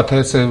ასე ვთქვათ,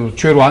 ეს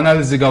ჩვენ რო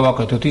ანალიზი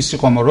გავაკეთოთ, ის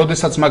იყო, რომ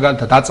როდესაც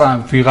მაგალითად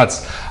აწამებთ ვიღაც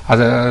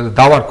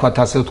დავარქვათ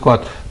ასე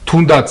ვთქვათ,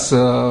 თუნდაც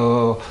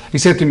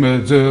ისეთი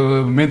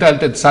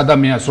მენტალიტეტის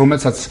ადამიანს,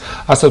 რომელსაც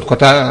ასე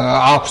ვთქვათ,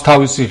 აქვს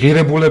თავისი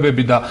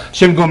ღირებულებები და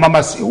შემდგომ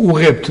ამას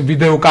უღებთ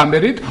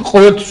ვიდეოკამერით,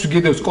 ყოველთვის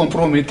გიდევს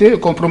კომპრომიტი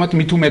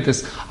მით უმეტეს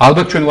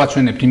ალბათ ჩვენ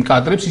ვაჩვენებთ იმ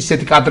კადრებს,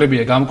 ისეთი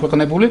კადრებია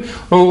გამოქვეყნებული,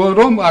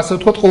 რომ ასე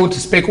ვთქვათ,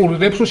 ყოველთვის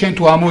სპეკულირებს, რომ შენ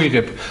თუ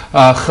ამოიღებ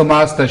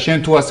ხმას და შენ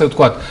თუ ასე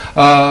ვთქვათ,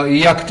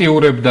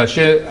 იაქტიურებ და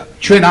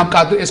ჩვენ ამ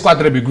ეს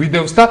კადრები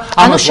გვიდევს და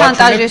ამას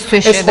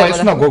შანტაჟისთვის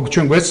შედებოდა.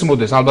 ჩვენ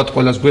გვესმოდეს, ალბათ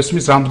ყველას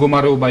გვესმის, რა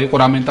მდგომარეობა იყო,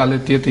 რა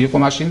მენტალიტეტი იყო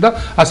მაშინ და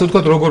ასე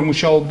ვთქვათ, როგორ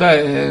მუშაობდა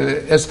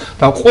ეს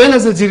და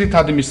ყველაზე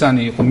ძირითადი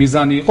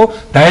მიზანი იყო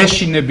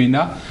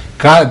დაეშინებინა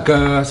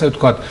ასე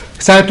ვთქვათ,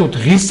 საერთოდ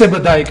ღირსება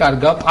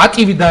დაეკარგა,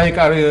 პატივი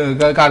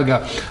დაეკარგა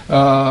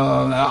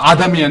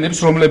ადამიანებს,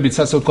 რომლებიც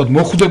ასე ვთქვათ,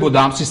 მოხვდებოდა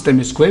ამ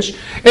სისტემის ქვეშ.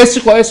 ეს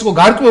იყო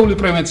გარკვეული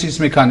პრევენციის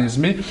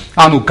მექანიზმი,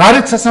 ანუ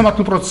გარეთ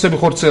სასამართლო პროცესები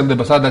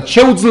ხორციელდება, სადაც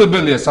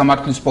შეუძლებელია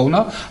სამართლის პოვნა,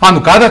 ანუ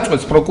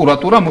გადაწყვეტს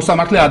პროკურატურა,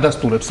 მოსამართლე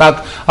ადასტურებს.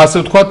 ასე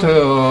ვთქვათ,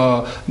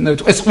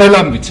 ეს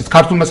ყველამ ვიცით,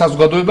 ქართულმა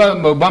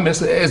საზოგადოებამ ეს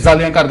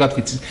ძალიან კარგად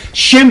ვიცით.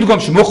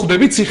 შემდგომში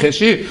მოხვდები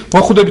ციხეში,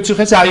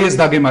 აი ეს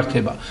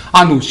დაგემართება.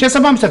 ანუ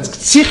შესაბამისად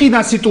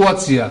ციხიდან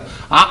სიტუაცია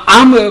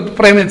ამ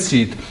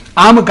პრევენციით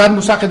ამ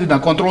განმოსახედიდან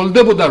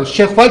კონტროლდებოდა, რომ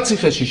შეხვალ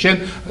ციხეში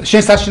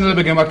შენ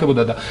საშინელება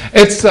გემართებოდა და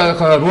ეს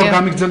რო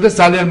გამიგრძელდეს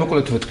ძალიან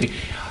მოკლედ ვეთქი.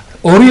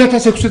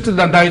 2006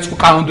 წლიდან დაიწყო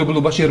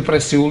კანონმდებლობაში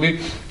რეპრესიული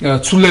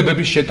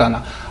ცვლილებების შეტანა.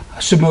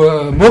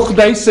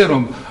 მოხდა ისე,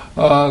 რომ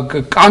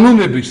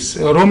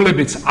კანონების,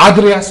 რომლებიც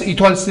ადრე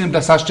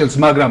ითვალისწინებდა სასჯელს,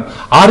 მაგრამ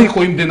არ იყო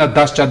იმდენად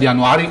დასჭადი,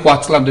 ანუ არ იყო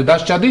 10 წლამდე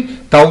დასჭადი,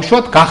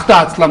 დაუშვათ გახდა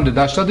 10 წლამდე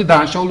დასჭადი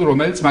დაანშაული,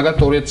 რომელიც მაგალითად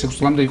 2006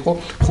 წლამდე იყო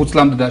 5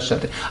 წლამდე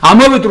დასჭადი.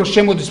 ამავე დროს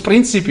შემოდის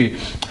პრინციპი,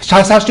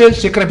 სასჯელის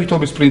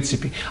შეკრებითობის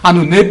პრინციპი.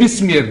 ანუ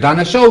ნებისმიერ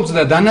დანაშაულს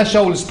და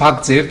დანაშაულის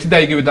ფაქტზე ერთი და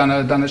იგივე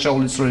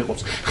დანაშაულის რო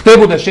იყოს.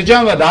 ხდებოდა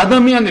შეჯამება და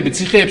ადამიანები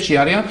ციხეებში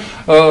არიან,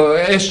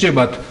 ეს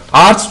შეებათ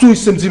არც თუ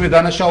ისე მძიმე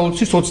დანაშაულიც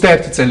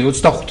 21 წელი,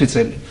 25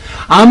 წელი.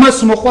 ამას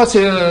მოყვა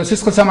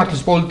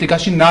სისხლსამართლის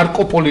პოლიტიკაში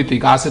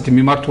ნარკოპოლიტიკა, ასეთი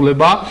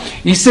მიმართულება,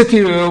 ისეთი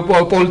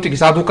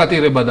პოლიტიკის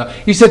ადვოკატირება და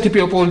ისეთი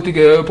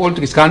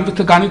პოლიტიკის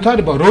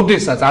განვითარება,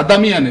 როდესაც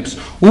ადამიანებს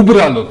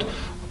უბრალოდ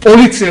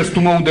პოლიციას თუ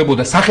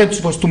მოუნდებოდა,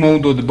 სახელმწიფოს თუ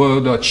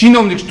მოუნდებოდა,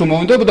 ჩინოვნიკს თუ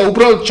მოუნდებოდა,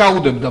 უბრალოდ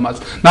ჩაუდებდა მას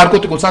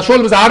ნარკოტიკულ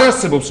საშუალებებს, არ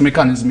არსებობს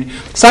მექანიზმი.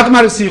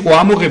 საკმარისი იყო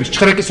ამოღების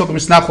ჩხრეკის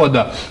ოკმის ნახვა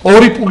და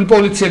ორი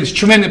პოლიციელის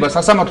ჩვენება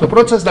სასამართლო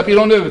პროცესს და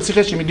პიროვნებები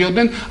ციხეში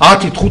მიდიოდნენ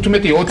 10,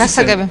 15, 20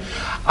 წელი.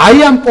 აი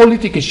ამ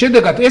პოლიტიკის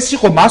შედეგად ეს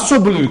იყო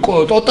მასობრივი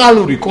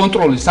ტოტალური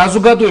კონტროლი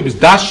საზოგადოების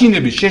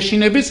დაშინების,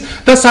 შეშინების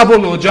და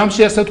საბოლოო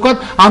ჯამში ასე ვთქვათ,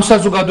 ამ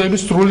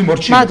საზოგადოების სრული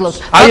მორჩილება. მადლობთ.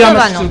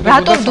 ვანო,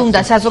 რატომ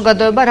დუმდა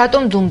საზოგადოება,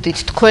 რატომ დუმდით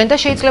თქვენ და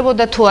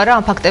შეიძლებოდა თუ არა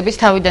ამ ფაქტების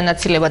თავიდან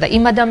აცილება და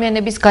იმ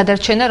ადამიანების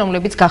გადარჩენა,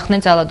 რომლებიც გახდნენ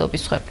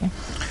ძალადობის სხვები?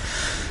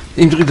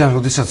 იმ დღიდან,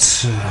 როდესაც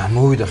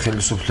მოვიდა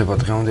ხელისუფლება,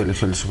 დღევანდელი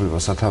ხელისუფლება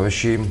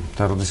სათავეში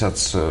და როდესაც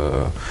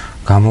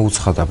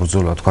გამოუცხადა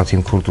ბრძოლა, თქვათ,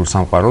 იმ ქურთულ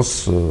სამყაროს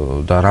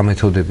და რა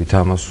მეთოდებით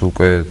ამას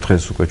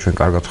დღეს უკვე ჩვენ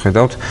კარგად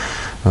ხედავთ,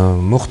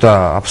 მოხდა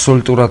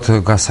აბსოლუტურად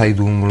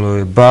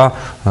გასაიდუმლოება,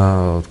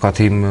 თქვათ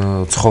იმ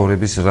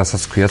ცხოვრების,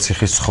 რასაც ქვია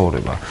ციხის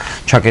ცხოვრება.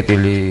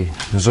 ჩაკეტილი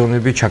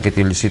ზონები,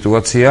 ჩაკეტილი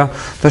სიტუაცია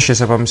და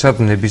შესაბამისად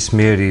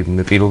ნებისმიერი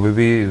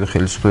პირობები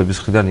ხელისუფლების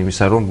მხრიდან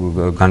იმისა, რომ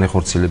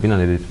განეხორციელებინა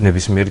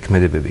ნებისმიერი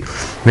ქმედებები.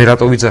 მე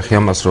რატო ვიძახი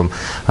ამას, რომ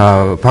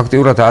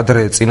ფაქტიურად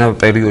ადრე წინა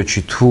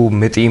პერიოდში თუ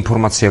მეტი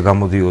ინფორმაცია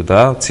გამოდიოდა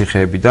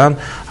ციხეებიდან,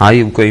 აი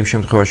უკვე იმ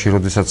შემთხვევაში,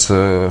 როდესაც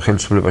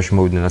ხელისუფლებაში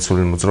მოვიდა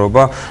ნაციონალური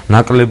მოძრაობა,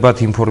 ნაკლებად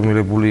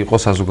ინფორმირებული იყო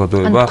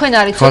საზოგადოება. თქვენ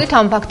არ იცოდით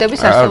ამ ფაქტების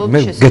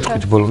არსებობის შესახებ? მე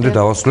გეტყვით ბოლომდე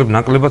დავასრულებ,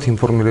 ნაკლებად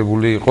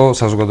ინფორმირებული იყო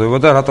საზოგადოება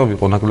და რატომ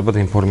იყო ნაკლებად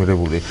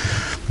ინფორმირებული?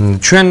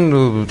 ჩვენ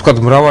თქვათ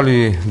მრავალი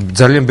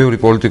ძალიან ბევრი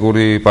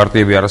პოლიტიკური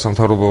პარტიები,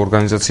 არასამთავრობო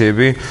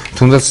ორგანიზაციები,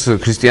 თუნდაც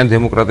ქრისტიან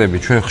დემოკრატები,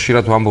 ჩვენ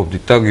ხშირად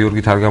ვამბობდით და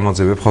გიორგი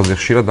თარგამაძე ვებხავზე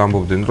ხშირად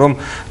ამბობდნენ, რომ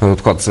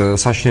თქვათ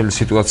საშინელი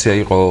სიტუაცია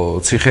იყო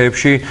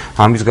ციხეებში,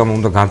 ამის გამო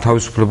უნდა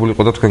განთავისუფლებული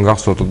იყო და თქვენ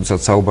გახსოვთ,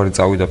 როდესაც საუბარი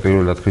წავიდა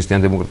პირველად ქრისტიან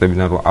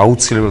დემოკრატებიდან, რომ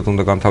აუცილებლად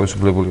უნდა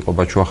განთავისუფლებული იყო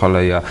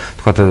ბაჩუახალაია,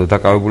 თქვათ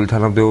დაკავებული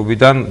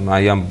თანამდებობიდან,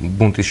 აი ამ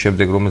ბუნტის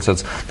შემდეგ, რომელსაც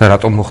და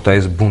რატომ მოხდა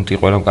ეს ბუნტი,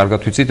 ყველამ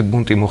კარგად ვიცით,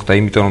 ბუნტი მოხდა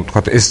იმიტომ, რომ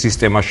თქვათ ეს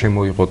სისტემა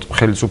შემოიღო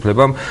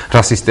ხელისუფლებამ,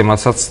 რა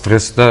სისტემასაც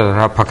დღეს და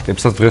რა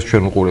ფაქტებსაც დღეს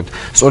ჩვენ ვუყურებთ.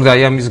 სწორედ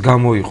აი ამის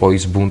გამო იყო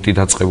ის ბუნტი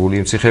დაწყებული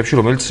იმ ციხეებში,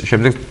 რომელიც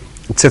შემდეგ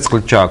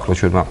ცეცხლით ჩააქრო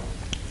ჩვენმა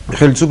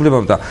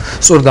ხელისუფლებამ და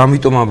სწორედ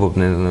ამიტომ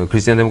ამბობდნენ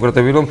ქრისტიან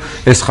დემოკრატები, რომ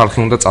ეს ხალხი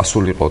უნდა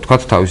წასულიყო,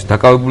 თქვათ თავისი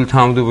დაკავებული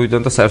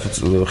თანამდებობიდან და საერთოდ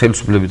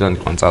ხელისუფლებიდან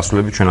იყვნენ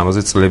წასულები, ჩვენ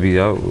ამაზე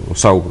წლებია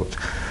საუბრობთ.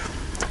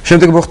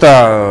 შემდეგ მოხდა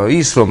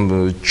ის, რომ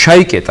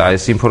ჩაიკეტა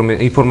ეს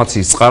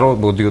ინფორმაციის წყარო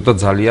მოდიოდა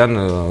ძალიან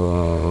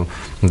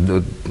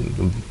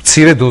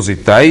მცირე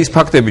დოზით და ის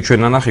ფაქტები ჩვენ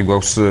ნანახი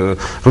გვაქვს,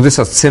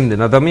 როდესაც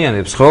ცემდნენ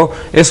ადამიანებს, ხო?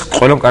 ეს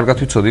ყველამ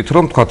კარგად ვიცოდით,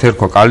 რომ თქვათ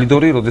ერქვა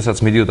კალიდორი,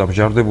 როდესაც მიდიოდა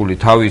მჟარდებული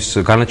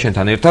თავის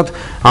განაჩენთან ერთად,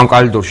 ამ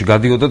კალიდორში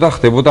გადიოდა და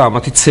ხდებოდა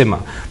ამათი ცემა.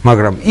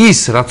 მაგრამ ის,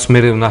 რაც მე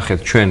ვნახეთ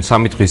ჩვენ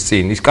 3 დღის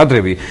წინ, ის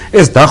კადრები,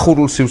 ეს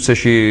დახურულ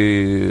სივრცეში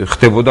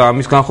ხდებოდა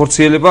ამის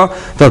განხორციელება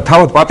და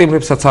თავად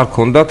პატიმრებსაც არ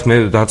ქონდათ, მე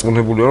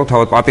დარწმუნებული ვარ, რომ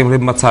თავად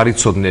პატიმრებმაც არ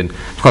იცოდნენ,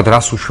 თქვათ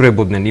რას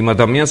უშვებოდნენ იმ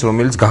ადამიანს,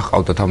 რომელიც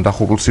გაჰყავდათ ამ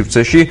დახურულ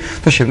სივრცეში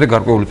და შემდეგ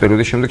გარკვეული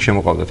პერიოდის შემდეგ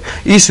შემოყავდათ.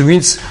 ის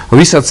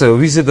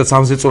ვისაც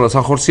ამ ზეწოლას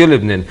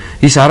ახორციელებდნენ,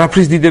 ის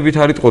არაფრის დიდებით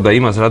არ იტყოდა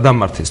იმას, რა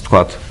დამართეს,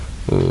 თქვათ,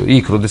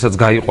 იქ, როდესაც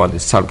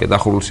გაიყვანეს ცალკე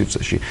დახურულ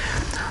სივრცეში.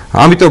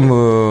 ამიტომ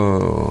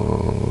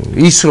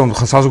ის რომ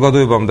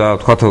საზოგადოებამ და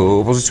თქვათ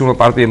ოპოზიციურმა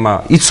პარტიებმა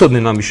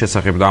იცოდნენ ამის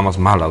შესახებ და ამას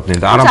მალავდნენ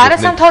და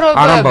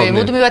არასამთავრობოები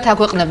მუდმივად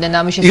აქვეყნებდნენ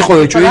ამის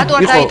შესახებ. რატო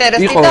არ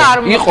დაინტერესდით და არ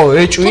იყო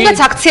ეჭვი. თუნდაც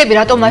აქციები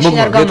რატო მაშინ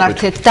არ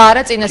გამართეთ და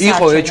არა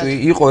წინასაარჩევნო.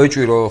 იყო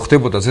ეჭვი რომ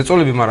ხდებოდა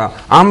ზეწოლები, მაგრამ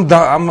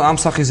ამ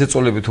სახის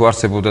ზეწოლები თუ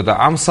არსებობდა და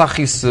ამ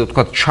სახის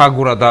თქვათ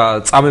ჩაგვრა და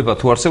წამება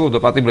თუ არსებობდა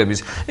პატიმრების,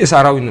 ეს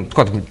არავინ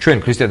თქვათ ჩვენ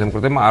ქრისტიან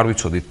დემოკრატებმა არ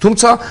ვიცოდით.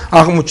 თუმცა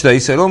აღმოჩნდა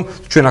ისე რომ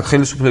ჩვენ აქ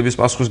ხელისუფლების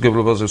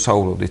პასუხისმგებლობაზე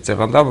საუბრობდით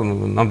წეგან და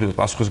ნამდვილად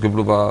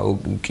პასუხისმგებლობა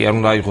კი არ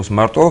უნდა აიღოს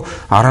მარტო,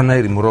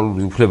 არანაირი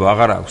მორალური უფლება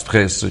აღარ აქვს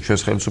დღეს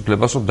ჩვენს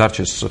ხელისუფლებას, რომ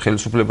დარჩეს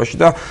ხელისუფლებაში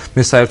და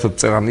მე საერთოდ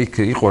წეგან იქ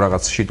იყო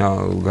რაღაც შინა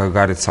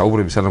გარეთ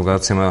საუბრები, სანამ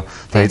გადაცემა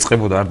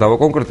დაიწყებოდა, არ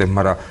დავაკონკრეტებ,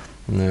 მაგრამ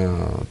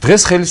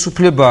დღეს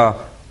ხელისუფლება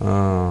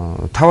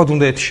თავად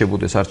უნდა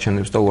ეთიშებოდეს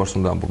არჩევნებს და უარს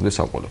უნდა ამბობდეს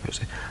ამ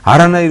ყველაფერზე.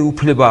 არანაირი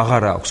უფლება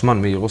აღარ აქვს მან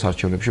მიიღოს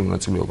არჩევნებში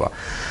მონაწილეობა.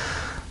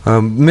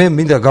 მე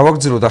მინდა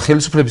გავაგრძელო და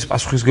ხელისუფლების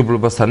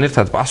პასუხისმგებლობასთან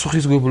ერთად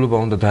პასუხისმგებლობა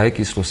უნდა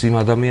დაეკისროს იმ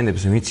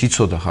ადამიანებს, ვინც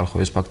იცოდა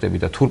ხალხო ეს ფაქტები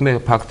და თურმე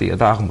ფაქტია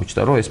და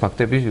აღმოჩნდა, რომ ეს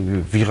ფაქტები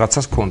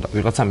ვიღაცას ქონდა,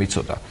 ვიღაცამ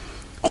იცოდა.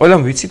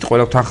 ყველამ ვიცით,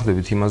 ყველამ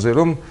თანხმდებით იმაზე,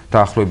 რომ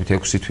დაახლოებით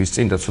 6 თვის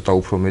წინ და ცოტა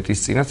უფრო მეტის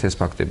წინაც ეს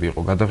ფაქტები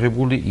იყო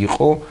გადაღებული,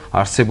 იყო,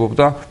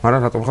 არსებობდა,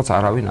 მაგრამ რატომღაც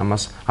არავინ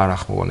ამას არ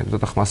ახმოვანებდა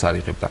და ხმას არ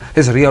იღებდა.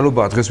 ეს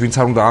რეალობაა დღეს, ვინც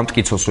არ უნდა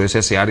ამტკიცოს, რომ ეს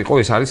ესე არ იყო,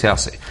 ეს არის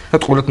ასე. და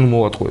ტყუილად ნუ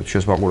მოვატყუებთ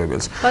ჩვენს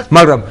მაყურებელს.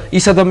 მაგრამ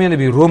ის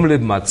ადამიანები,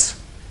 რომლებმაც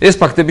ეს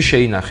ფაქტები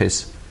შეინახეს,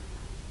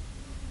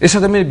 ეს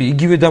ადამიანები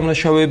იგივე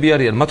დამნაშავეები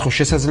არიან, მათ ხო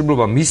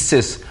შესაძლებლობა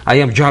მისცეს აი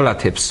ამ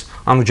ჯალათებს,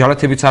 ანუ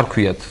ჯალათებიც არ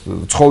ქვიათ,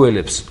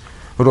 ცხოველებს,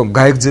 რომ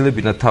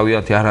გაეგრძელებინათ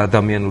თავიანთი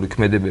არაადამიანური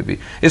ქმედებები.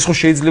 ეს ხო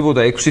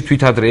შეიძლებოდა 6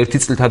 თვით ადრე,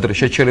 1 წლით ადრე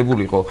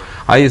შეჩერებულიყო.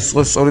 აი ეს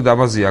სწორედ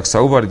ამაზე აქვს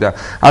საუბარი და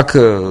აქ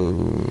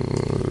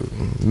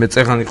მე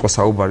წეგან იყო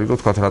საუბარი, რომ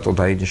თქვათ რატო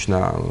დაინიშნა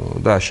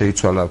და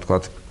შეიცვალა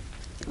თქვათ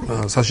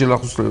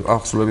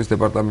საშინააღმდეგობის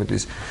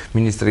დეპარტამენტის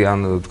მინისტრი ან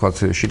თქვათ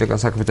შინაგან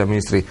საქმეთა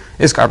მინისტრი.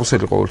 ეს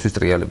კარუსელი ყოველთვის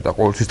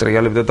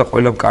ტრიალებდა და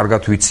ყველამ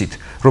კარგად ვიცით,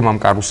 რომ ამ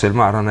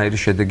კარუსელმა არანაირი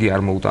შედეგი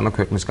არ მოუტანა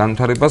ქვეყნის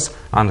განვითარებას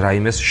ან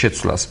რაიმეს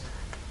შეცვლას.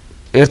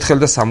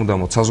 ერთხელ და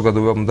სამუდამოდ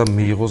საზოგადოებამ უნდა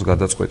მიიღოს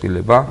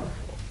გადაწყვეტილება,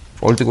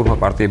 პოლიტიკურმა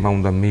პარტიებმა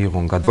უნდა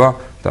მიიღონ გადვა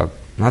და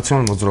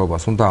ნაციონალურ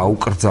მოძრაობას უნდა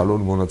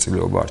აუკრძალონ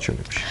მონაწილეობა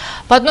არჩევნებში.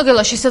 ბატონო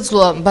გელა,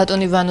 შესაძლოა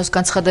ბატონი ვანოს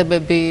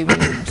განცხადებები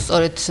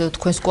სწორედ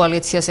თქვენს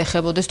კოალიციას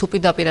ეხებოდეს, თუ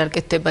პირდაპირ არ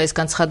კეთდება ეს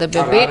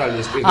განცხადებები.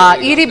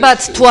 ირიბად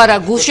თუ არა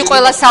გულში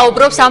ყველა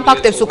საუბრობს, ამ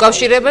ფაქტებს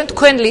უკავშირებენ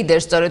თქვენ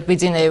ლიდერს, სწორედ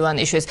ბიძინა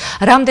ივანიშვილს.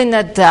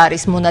 რამდენად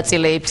არის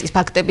მონაწილე ის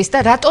ფაქტების და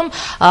რატომ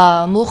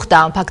მოხდა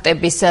ამ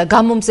ფაქტების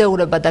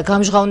გამომძეურება და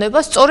გამჟღავნება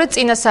სწორედ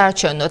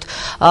წინასაარჩევნოდ?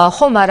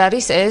 ხომ არ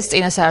არის ეს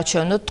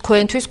წინასაარჩევნოდ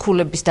თქვენთვის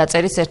ქულების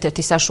დაწერის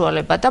ერთ-ერთი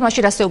საშუალება და მაშინ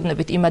შემთხვევაში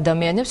რასეუბნებით იმ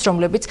ადამიანებს,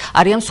 რომლებიც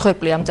არიან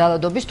მსხვერპლი ამ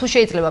ძალადობის, თუ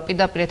შეიძლება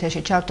პირდაპირ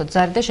ეთერში ჩართოთ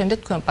ზარი და შემდეგ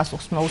თქვენ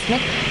პასუხს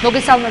მოусმენთ.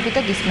 მოგესალმებით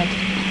და გისმენთ.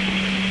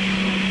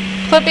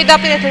 თქვენ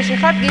პირდაპირ ეთერში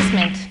ხართ,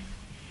 გისმენთ.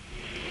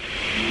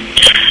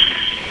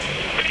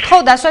 ხო,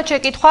 დასვათ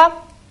შეკითხვა?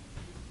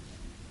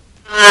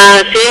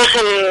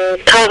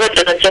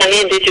 თავგადასავალი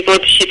ძალიან დიდი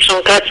ბოდიშით რომ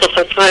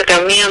გაწუხოთ,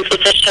 მაგრამ მიან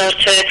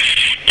წუთაშორცე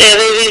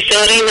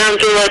ტელევიზორი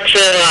ნამდვილად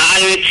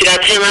არ ვიცი რა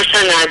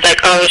თემასანაა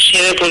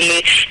დაკავშირებული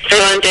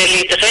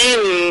დღევანდელი დღე.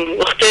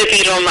 ხვდები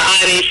რომ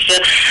არის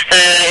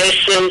ეს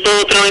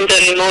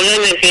ბოლოდროინდელი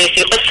მოვლენები, ეს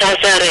იყო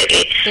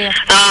საზარელი.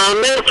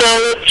 მე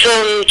უბრალოდ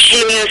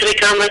ჩემი აზრი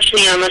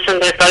გამაჩნია ამასთან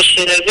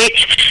დაკავშირებით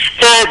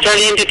და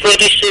ძალიან დიდი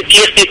ბოდიშით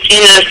გიხდით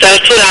წინასწარ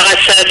თუ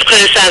რაღაცა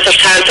თქვენს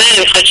აზრს არ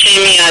დაემთხვა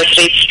ჩემი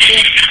აზრით.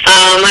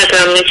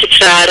 მაგრამ მეც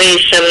რა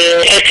არის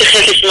ერთი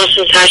ხელის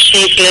მოსვლა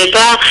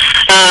შეიძლება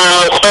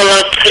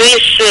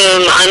ყველაფრის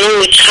ანუ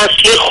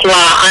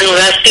ჩასიხვა ანუ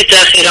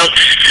რასტიძახი რომ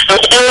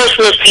ყველას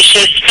მოსვლის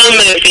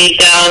შესწავლები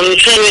და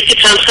ჩვენი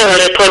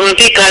სამხარაული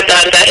რეფორმები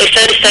გატარდა. ეს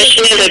არის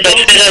საშინელება,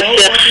 რაც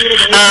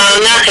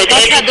ნახეთ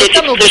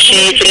ეთიკეტი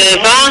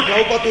შეიძლება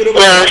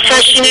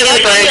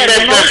საშინელება ეს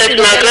ნახეთ,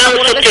 მაგრამ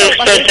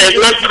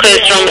ექსპერტებმა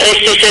თქვეს რომ ეს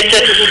ისეთ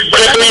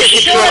ქვეყნებში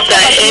მოხდა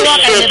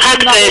ეს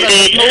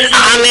ფაქტები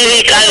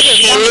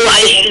ამერიკაში, ну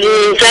აი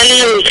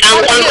ძალიან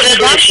წამყვან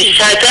ქვეყნებში,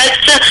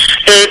 სადაც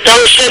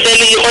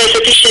დაუშვებელი იყო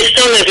ესეთი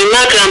შეცდომები,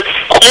 მაგრამ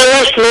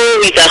ყველას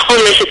მოუვიდა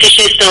ხომ ესეთი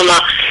შეცდომა.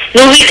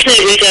 ну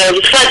ვიქნები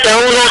თქვა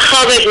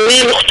დაუნახავებ, მე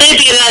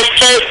მხვდები რა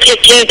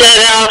და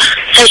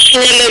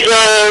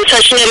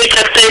საშინელი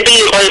ფაქტები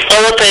იყო ეს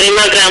ყველაფერი,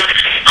 მაგრამ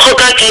ხო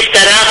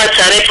გაკეთდა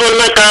რაღაცა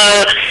რეფორმა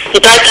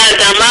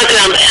გატარდა,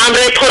 მაგრამ ამ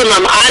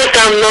რეფორმამ არ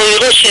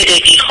გამოიღო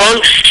შედეგი, ხომ?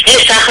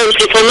 ეს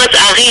სახელმწიფომაც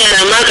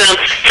აღიარა, მაგრამ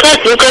თქვენ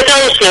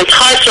უგადაუსმენთ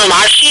ხალხს, რომ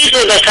არ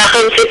შეიძლება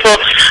სახელმწიფო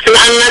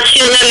ან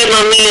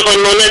ნაციონალებმა მიიღონ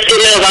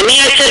მონაწილეობა. მე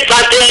ასეთ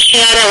პარტიაში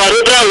არა ვარ,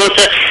 უბრალოდ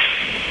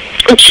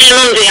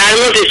ჩემამდე არ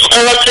მოდის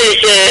ყველაფრის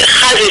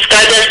ხაზის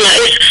გადასმა.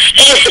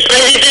 ეს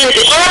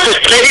პრეზიდენტი, ყველაფერს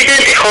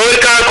პრეზიდენტი ხო ვერ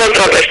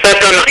გააკონტროლებს,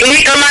 ბატონო.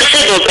 იმიტომ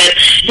არსებობენ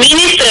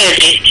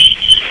მინისტრები.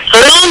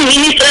 რომ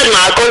მინისტრებმა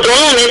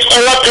აკონტროლონ ეს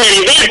ყველაფერი,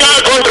 ვერ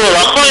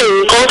გააკონტროლა ხო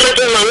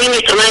კონკრეტულმა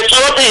მინისტრმა ეს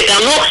ყველაფერი და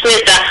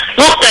მოხსნეს და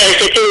მოხდა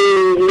ესეთი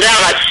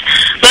რაღაც.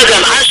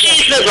 მაგრამ არ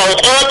შეიძლება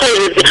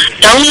ყველაფერი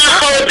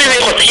დაუნახავები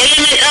ვიყოთ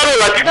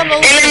ელემენტარულად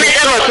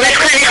მე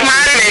თქვენი ხმა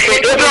არ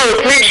მესმით, უბრალოდ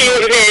მე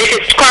შეიძლება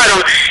ისიც თქვა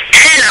რომ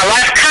ჩვენა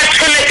ვართ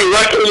ქართველები,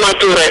 ვართ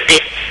უმადურები.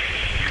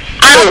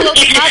 ანუ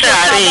ისიც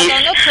არის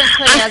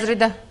თქვენი აზრი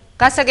და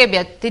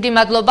გასაგებია, დიდი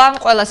მადლობა,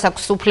 ყველას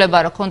აქვს უფლება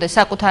რომ კონდეს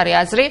საკუთარი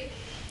აზრი.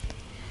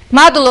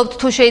 მადლობთ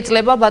თუ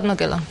შეიძლება ბატონო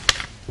გელა.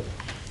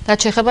 და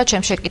შეხება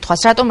ჩემ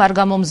შეკითხვას, რატომ არ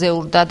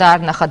გამომზეურდა და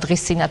არ ნახა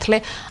დღის სინათლე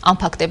ამ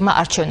ფაქტებმა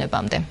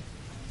არჩევნებამდე?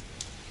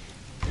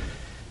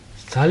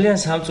 ძალიან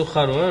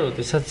სამწუხაროა,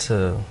 როდესაც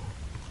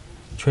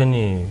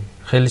ჩვენი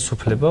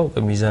ხელისუფლება უკვე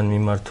მიზან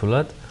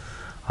მიმართულად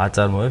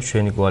აწარმოებს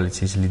ჩვენი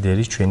კოალიციის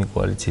ლიდერის, ჩვენი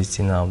კოალიციის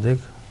წინააღმდეგ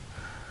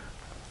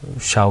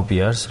შავ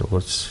პიარს,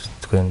 როგორც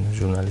თქვენ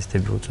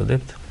ჟურნალისტები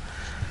უწოდებთ.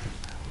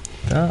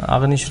 და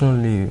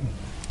აღნიშნული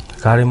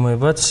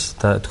გარემოებაც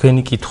და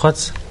თქვენი კითხვაც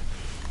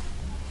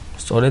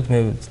სწორედ მე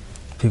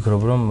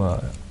ვფიქრობ, რომ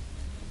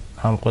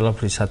ამ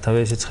ყველაფრის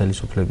სათავე ესეც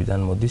ხელისუფლებიდან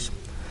მოდის.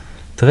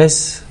 დღეს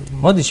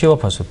მოდი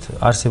შევაფასოთ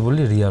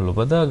არსებული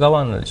რეალობა და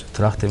გავაანალიზოთ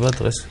რა ხდება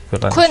დღეს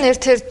ქვეყანაში. თქვენ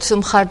ერთ-ერთ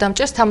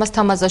მხარდამჭერს თამაზ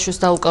თამაზაშვილს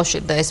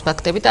დაუკავშირდა ეს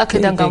ფაქტები და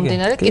აქედან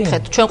გამომდინარე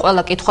კითხეთ, ჩვენ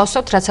ყველა კითხვას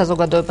ვსვამთ, რაც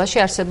საზოგადოებაში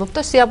არსებობს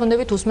და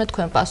სიამოვნებით უსმენთ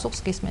თქვენ პასუხს,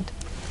 გისმენთ.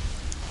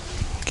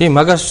 კი,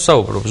 მაგას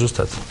ვსაუბრობ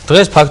ზუსტად.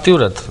 დღეს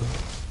ფაქტიურად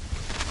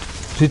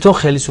თვითონ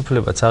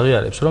ხელისუფლებაც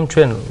აღიარებს, რომ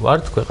ჩვენ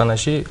ვართ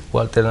ქვეყანაში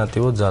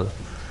ალტერნატივო ძალა.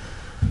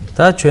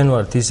 და ჩვენ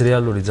ვართ ის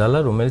რეალური ძალა,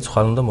 რომელიც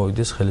ხვალ უნდა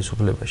მოვიდეს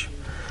ხელისუფლებაში.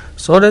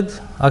 სწორედ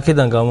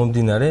აქედან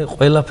გამომდინარე,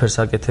 ყველაფერს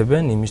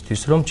აკეთებენ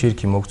იმისთვის, რომ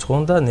ჩირკი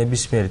მოგცხონ და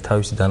ნებისმიერი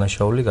თავისი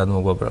დანაშაული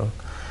გადმოგვაბრალონ.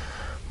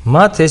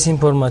 მათ ეს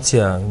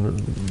ინფორმაცია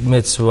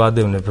მეც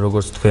ვადევნებ,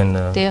 როგორც თქვენ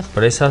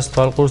პრესას,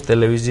 თვალყურს,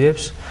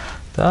 ტელევიზიებს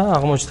და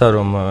აღმოჩნდა,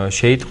 რომ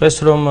შეიტყვეს,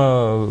 რომ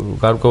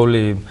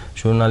გარკვეული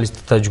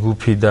ჟურნალისტთა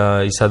ჯგუფი და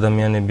ის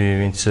ადამიანები,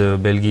 ვინც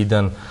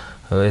ბელგიიდან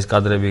ეს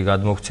კადრები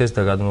გადმოგცეს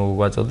და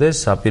გადმოგვაწოდეს,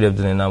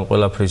 აპირებდნენ ამ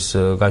ყველაფრის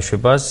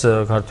გაშვებას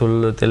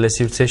ქართულ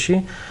ტელესივრცეში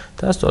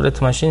და სწორედ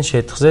მაშინ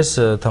შეთხზეს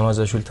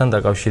თამაზაშვილთან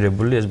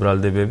დაკავშირებული ეს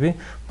ბრალდებები,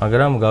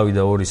 მაგრამ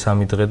გავიდა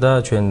 2-3 დღე და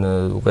ჩვენ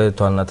უკვე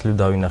თვალნათლივ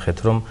დავინახეთ,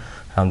 რომ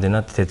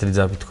რამდენად თეთრი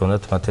ძაფით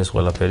ჰქონდათ მათ ეს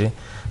ყველაფერი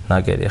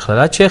ნაკერი. ახლა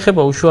რაც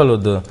შეეხება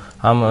უშუალოდ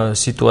ამ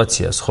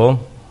სიტუაციას, ხო?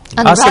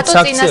 ანუ რატო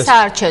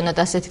წინასაარჩევნოდ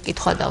ასეთი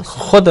კითხვა დავსვათ?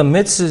 ხო და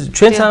მეც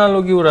ჩვენც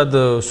ანალოგიურად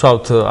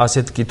ვსვავთ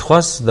ასეთ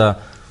კითხვას და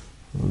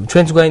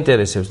ჩვენც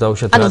გვაინტერესებს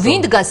დაუშვათ რატო. ანუ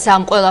ვინ დგას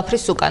ამ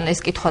ყველაფრის უკან, ეს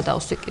კითხვა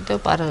დავსვი კიდევ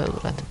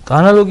პარალელურად.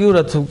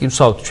 ანალოგიურად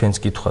ვსვავთ ჩვენც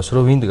კითხვას,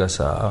 რომ ვინ დგას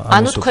ამის უკან.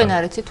 ანუ თქვენ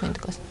არ იცით ვინ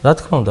დგას? რა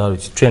თქმა უნდა, არ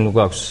ვიცით. ჩვენ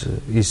გვაქვს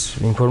ის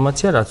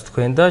ინფორმაცია, რაც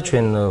თქვენ და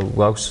ჩვენ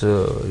გვაქვს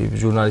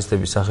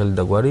ჟურნალისტების სახელი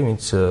და გვარი,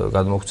 ვინც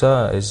გადმოგვცა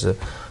ეს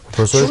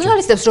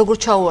ჟურნალისტებს როგორ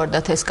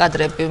ჩაუვარდათ ეს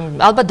კადრები?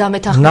 ალბათ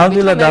დამეთანხმებით.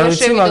 ნამდვილად არ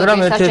ვიცი, მაგრამ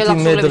ერთ-ერთი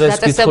მე დღეს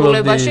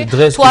კითხულობდი,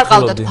 თუ არ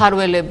ყავდათ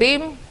ფარველები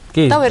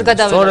და ვერ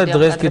გადავეღებდი. სწორედ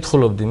დღეს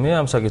კითხულობდი მე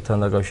ამ საკითხთან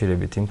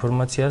დაკავშირებით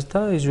ინფორმაციას და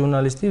ის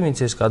ჟურნალისტი, ვინც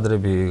ეს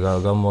კადრები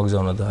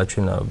გამოაგზავნა და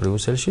აჩვენა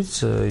ბრიუსელშიც,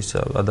 ის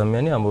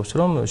ადამიანი ამბობს,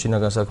 რომ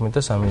შინაგან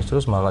საქმეთა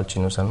სამინისტროს მაღალ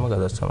ჩინოსანმა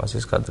გადასცა მას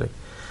ეს კადრები.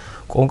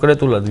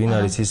 კონკრეტულად ვინ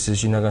არის ის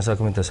შინაგან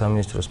საქმეთა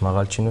სამინისტროს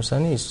მაღალ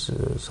ჩინოსანი, ის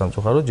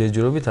სამწუხაროდ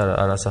ჯერჯერობით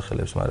არ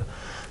ასახელებს, მაგრამ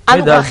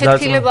ანუ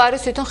გახეთქილება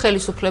არის თვითონ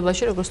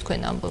ხელისუფლებაში, როგორც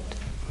თქვენ ამბობთ.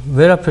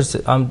 ვერაფერს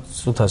ამ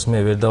წუთას მე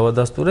ვერ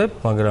დავადასტურებ,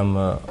 მაგრამ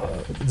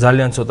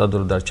ძალიან ცოტა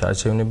დრო დარჩა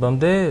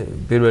არჩევნებამდე,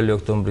 1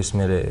 ოქტომბრის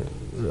მერე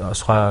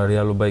სხვა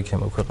რეალობა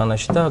იქნება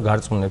ქვეყანაში და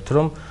გარწმუნებთ,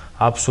 რომ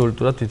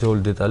აბსოლუტურად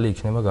თითოეული დეტალი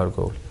იქნება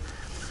გარკვეული.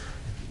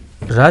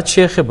 რაც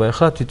შეეხება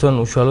ახლა თვითონ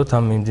უშუალოდ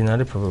ამ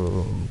მიმდინარე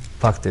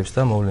ფაქტებს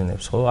და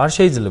მოვლენებს, ხო? არ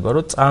შეიძლება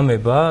რომ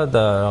წამება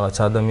და რაღაც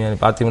ადამიანი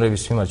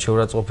პატიმრების მიმართ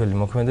შეურაცხყოფელი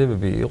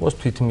მოქმედებები იყოს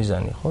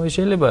თვითმიზანი, ხო?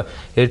 შეიძლება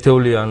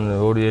ერთეული ან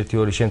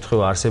 2-1-2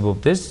 შემთხვევა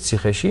არსებობდეს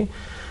ციხეში,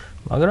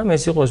 მაგრამ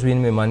ეს იყოს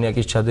ვინმე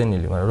მანიაკის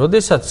ჩადენილი, მაგრამ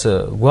როდესაც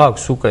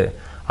გვაქვს უკვე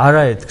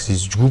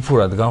არაერთგზის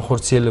ჯგუფურად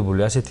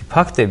განხორციელებული ასეთი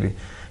ფაქტები,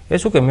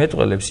 ეს უკვე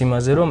მეტყველებს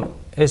იმაზე, რომ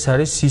ეს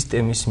არის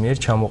სისტემის მიერ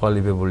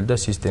ჩამოყალიბებული და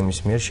სისტემის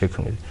მიერ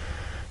შექმნილი.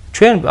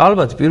 ჩვენ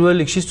ალბათ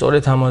პირველ რიგში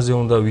სწორედ ამაზე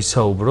უნდა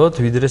ვისაუბროთ,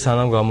 ვიდრე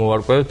სანამ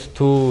გამოვარკვევთ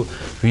თუ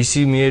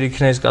ვისი მიერ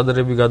იქნა ეს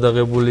კადრები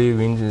გადაღებული,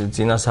 ვინ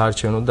წინას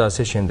არჩევნო და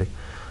ასე შემდეგ.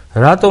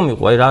 რატომ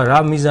იყო, რა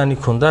მიზანი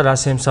ჰქონდა,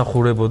 რას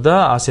ემსახურებოდა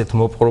ასეთ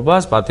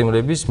მოპყრობას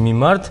პატიმრების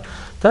მიმართ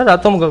და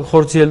რატომ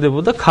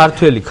ხორციელდებოდა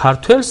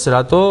ქართველს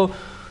რატო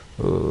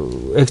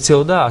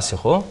ექცეოდა ასე,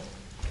 ხო?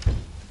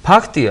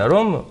 ფაქტია,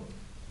 რომ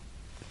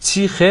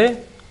ციხე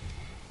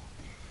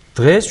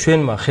დღეს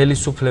ჩვენმა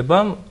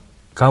ხელისუფლებამ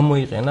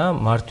გამოიყენა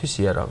მართვის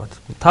იარაღად.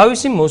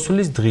 თავისი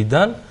მოსვლის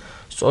დღიდან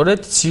სწორედ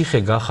ციხე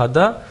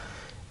გახადა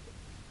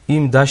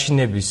იმ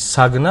დაშინების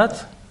საგნად,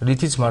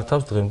 რითიც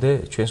მართავს დღემდე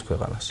ჩვენს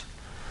ქვეყანას.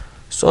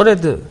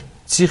 სწორედ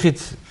ციხით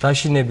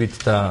დაშინებით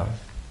და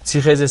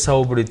ციხეზე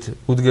საუბრით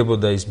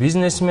უდგებოდა ის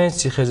ბიზნესმენს,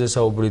 ციხეზე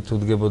საუბრით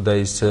უდგებოდა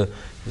ის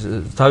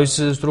თავის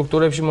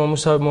სტრუქტურებში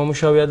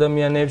მომუშავე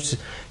ადამიანებს,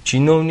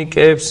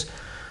 ჩინოვნიკებს,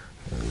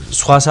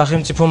 სხვა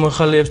სახელმწიფო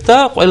მოხალეებს და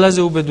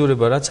ყველაზე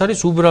უბედურება რაც არის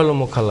უბრალო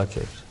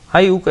მოქალაქეებს.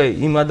 აი უკვე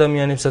იმ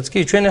ადამიანებსაც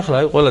კი ჩვენ ახლა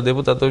აი ყველა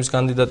დეპუტატობის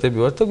კანდიდატები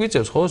ვართ და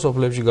გვიწევს ხო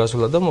სოფლებში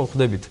გასვლა და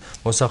მოხდებით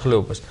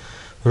მოსახლეობას.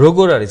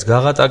 როგორ არის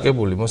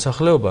გაღატაკებული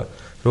მოსახლეობა,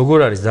 როგორ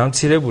არის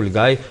დამცირებული,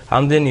 აი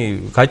ამდენი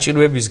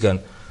გაჭირვებისგან,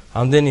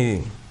 ამდენი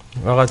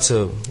რაღაც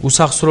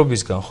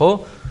უსახსრობისგან, ხო?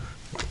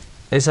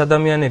 ეს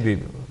ადამიანები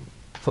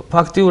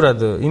ფაქტიურად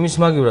იმის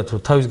მაგივრად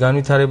რომ თავის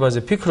განვითარებაზე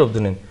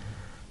ფიქრობდნენ,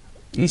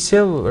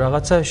 ისევ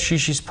რაღაცა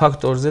შიშის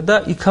ფაქტორზე და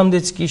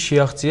იქამდეც კი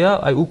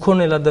შეაღწია, აი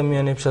უქონელ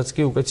ადამიანებსაც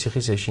კი უკვე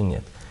ციხის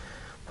ეშინიათ.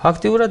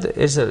 ფაქტიურად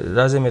ეს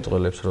რაზე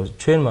მეტყველებს, რომ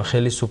ჩვენმა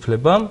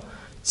ხელისუფლებამ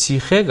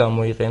ციხე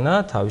გამოიყენა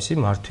თავისი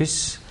მართვის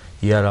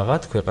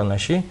იარაღად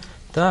ქვეყანაში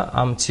და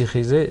ამ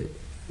ციხეზე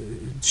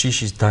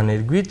შიშის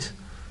დანერგვით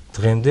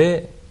დღემდე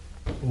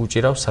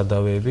უჭირავს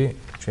სადავეები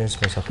ჩვენს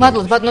მოსახლეობას.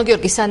 მადლობთ, ბატონო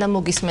გიორგი, სანამ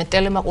მოგისმენთ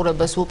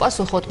ტელემაყურებელს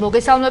უპასუხოთ.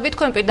 მოგესალმებით,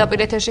 თქვენ პირდაპირ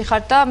ეთერში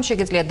ხართ და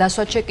შეგიძლიათ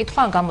დასვათ შეკითხვა,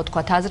 ან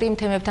გამოთქვათ აზრი იმ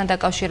თემებთან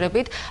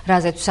დაკავშირებით,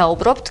 რაზეც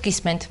ვსაუბრობთ,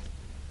 გისმენთ.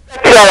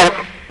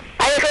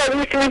 აი ახლა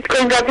ვისმენთ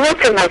თქვენ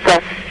გადმოცემას და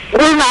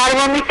ვინ არ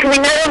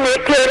მომიწმინა რომ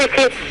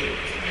ერთი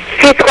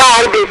სიტყვა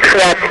არ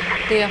გითხრათ.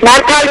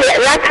 მართალია,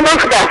 რაც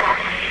მოხდა,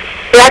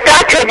 რაც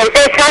აჩვენეთ,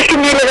 ეს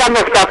საშინელი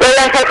გამოხდა,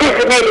 ყველასათვის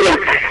ძნელია.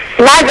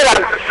 მაგრამ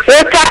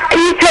როცა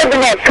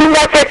იცოდნენ,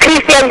 თუნდაც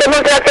ქრისტიან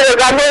დემოკრატია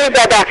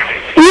გამოვიდა და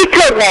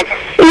იცოდნენ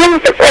იმ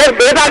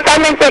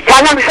დეპარტამენტის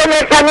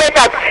თანამშრომლებთან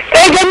ერთად,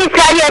 ეგენიც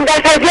არიან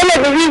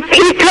დასაჯელები, ვინც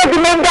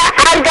იცოდნენ და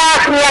არ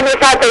გაახმიან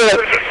ეს ადრე.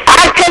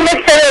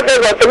 არჩევნებს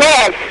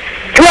ეუდებოდნენ.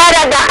 თუ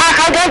არა და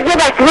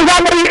ახალგაზრდობას მი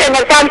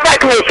გამოიყენებს ამ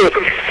საქმეში.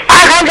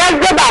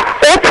 ახალგაზრდობა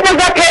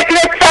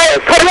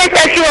 91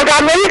 წელში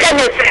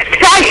გამოიყენებს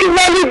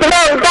საშინელი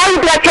დრო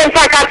დაუდგა ჩვენ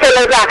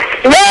საქართველოსა.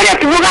 მერე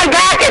უღარ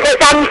გააკეთეს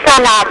ამის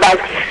თანააბას.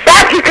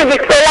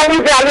 დაფიქრდით ყველანი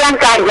ძალიან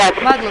კარგად.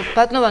 მადლობთ,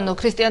 ბატონო ვანო,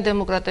 ქრისტიან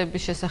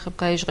დემოკრატების შესახებ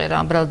გაიჟღერა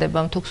ამ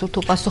ბრალდებამ, თუ გსურთ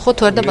უპასუხოთ,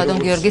 თუ არ და ბატონ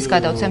გიორგის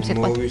გადავცემ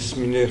სიტყვა.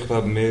 მოვისმინე ხა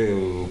მე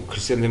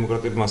ქრისტიან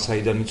დემოკრატებმა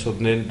საიდან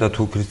იცოდნენ და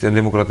თუ ქრისტიან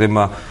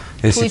დემოკრატებმა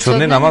ეს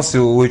იცოდნენ, ამას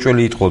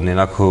უეჭველი იტყოდნენ,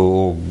 აქ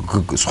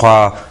სხვა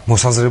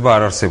მოსაზრება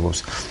არ არსებობს.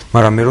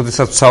 მაგრამ მე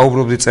როდესაც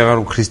ვსაუბრობდი წეღარ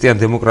ქრისტიან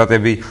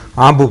დემოკრატები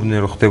ამბობდნენ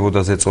რომ ხდებოდა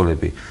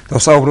ზეწოლები და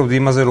ვსაუბრობდი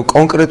იმაზე რომ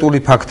კონკრეტული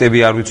ფაქტები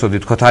არ ვიცოდი,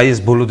 თქვა აი ეს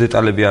ბოლო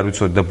დეტალები არ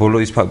ვიცოდი და ბოლო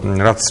ის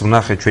რაც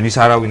ვნახე ჩვენ ის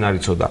არავინ არ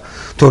იცოდა.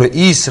 თორე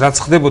ის რაც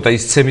ხდებოდა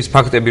ის ცემის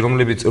ფაქტები,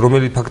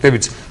 რომელიც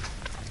ფაქტებიც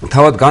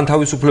თავად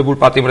განთავისუფლებულ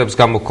პატიმრებს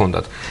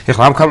გამოქონდათ.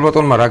 ეხლა ამ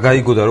ქალბატონმა რა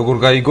გაიგო და როგორ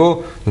გაიგო,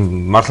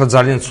 მართლა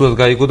ძალიან ცუდად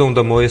გაიგო და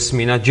უნდა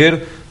მოესმინა ჯერ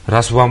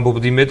რას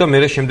ვამბობდი მე და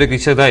მე შემდეგ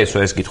ისე დაესვა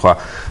ეს კითხვა.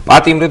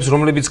 პატიმრებს,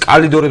 რომლებიც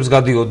კალიდორებს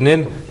გადიოდნენ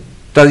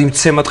და იმ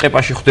ცემა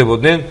ტყეპაში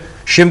ხდებოდნენ,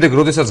 შემდეგ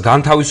როდესაც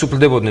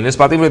განთავისუფლდებოდნენ ეს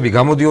პატიმრები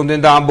გამოდიოდნენ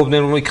და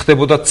ამბობდნენ რომ იქ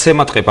ხდებოდა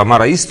ცემატყება,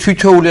 მაგრამ ის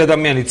თვითეული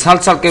ადამიანი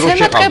ცალ-ცალკე რო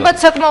შეყავდა. ცემატყებაც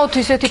საკმაოდ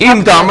ისეთი კი,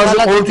 და ამაზე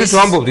ყოველთვის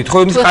ვამბობდით, ხო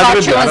იმის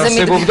კადრები არ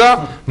არსებობდა,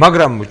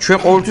 მაგრამ ჩვენ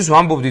ყოველთვის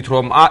ვამბობდით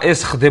რომ ეს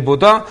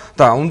ხდებოდა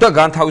და უნდა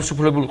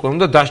განთავისუფლებულიყვნენ,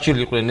 უნდა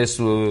დასჯელიყვნენ ეს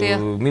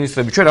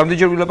მინისტრები. ჩვენ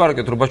რამდენჯერ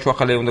ვილაპარაკეთ რომ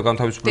ბაჩუახალია უნდა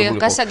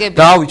განთავისუფლებულიყო.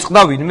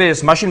 დავიწყდა ვინმე ეს,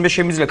 მაშინ მე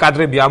შემიძლია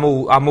კადრები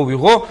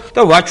ამოვიღო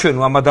და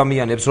ვაჩვენო ამ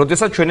ადამიანებს,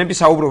 როდესაც ჩვენები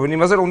საუბრობენ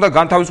იმაზე რომ უნდა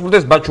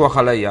განთავისუფლდეს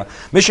ბაჩუახალია.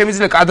 მე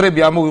შემიძლია კადრები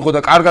ამოვიღო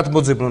და კარგად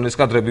მოძებნონ ეს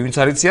კადრები, ვინც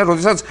არიციან,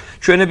 როდესაც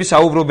ჩვენები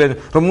საუბრობენ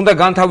რომ უნდა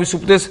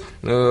განთავისუფლდეს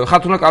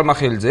ხათუნა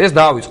კალმახელიძე. ეს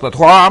დავიწყდათ.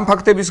 ხო, ამ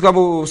ფაქტების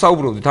გამო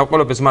საუბრობდით ამ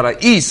ყველაფერს, მაგრამ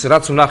ის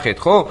რაც ვნახეთ,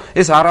 ხო,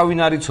 ეს არავინ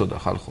არ იცოდა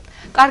ხალხო.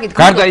 კარგით,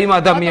 გარდა იმ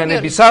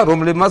ადამიანებისა,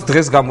 რომლებმაც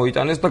დღეს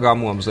გამოიტანეს და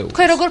გამოამზეულეს.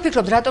 თქვენ როგორ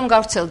ფიქრობთ, რატომ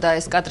გავრცელდა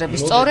ეს კადრები?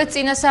 სწორედ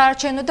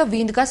წინასაარჩევნო და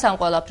ვინ დგას ამ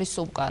ყველაფრის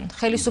უკან?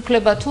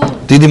 ხელისუფლება თუ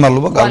დიდი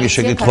მადლობა, კარგი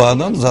შეკითხვაა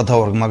და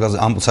მზათავარ მაგაზე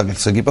ამ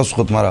საკითხზე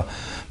გიპასუხოთ,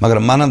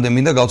 მაგრამ მანამდე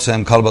მინდა გავცე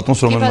ამ ქალბატონს,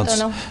 რომელმაც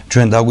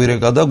ჩვენ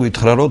დაგვირეკა და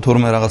გითხრა, რომ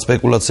თურმე რაღაც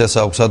სპეკულაციას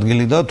აქვს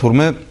ადგილი და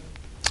თურმე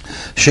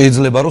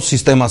შეიძლება რომ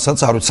სისტემასაც,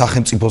 არ ვიცი,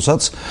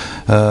 სახელმწიფოსაც,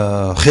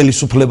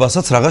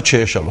 ხელისუფლებასაც რაღაც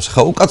შეეშალოს.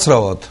 ხა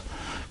უკაცრავად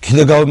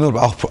კიდე გავიმეორებ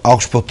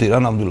აღშფოთი რა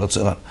ნამდვილად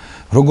წეღან.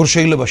 როგორ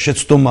შეიძლება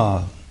შეცდომა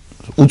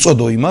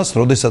უწოდო იმას,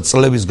 როდესაც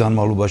წლების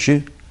განმავლობაში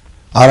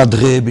არა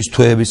დღეების,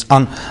 თვეების,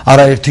 ან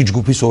არა ერთი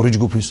ჯგუფის, ორი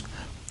ჯგუფის,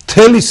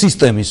 მთელი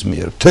სისტემის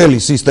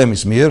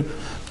მიერ,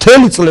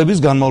 მთელი წლების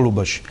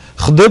განმავლობაში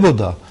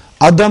ხდებოდა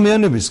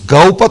ადამიანების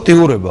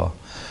გაუპატიურება,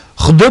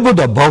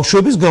 ხდებოდა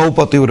ბავშვების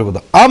გაუპატიურება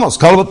და ამას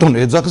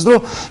ქალბატონი ეძახის,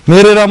 რომ მე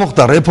რა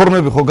მოხდა,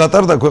 რეფორმები ხო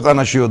გატარდა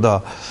ქვეყანაშიო და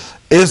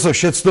ეს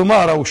შეცდომა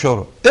არა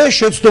უშავრო. ეს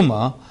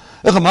შეცდომაა.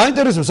 ეხლა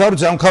მაინტერესებს, არ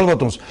ვიცი, ამ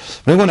ქალბატონს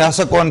მე მგონი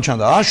ასაკოვანი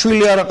ჩანდა, ან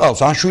შვილი არ აყავს,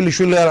 ან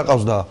შვილი არ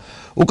აყავს და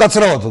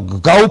უკაცრავად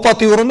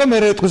გაუპატიურონ და მე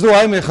ეტყვის, რომ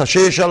აი მე ხა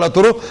შეეშალა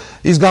თუ რომ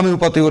ის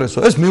გამიუპატიურესო.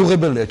 ეს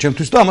მიუღებელია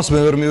ჩემთვის და ამას მე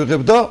ვერ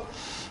მივიღებ და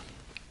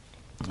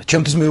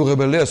ჩემთვის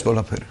მიუღებელია ეს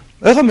ყველაფერი.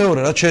 ეხლა მეორე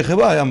რაც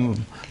შეეხება აი ამ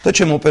და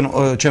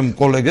ჩემ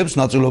კოლეგებს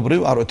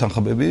ნაწილობრივ არ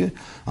ვეთანხმები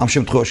ამ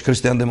შემთხვევაში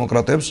ქრისტიან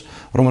დემოკრატებს,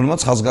 რომელმაც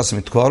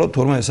ხაზგასმით თქვა, რომ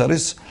თურმე ეს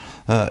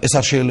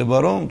არ შეიძლება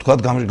რომ თქვა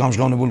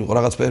გამჟღავნებულიყო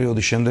რაღაც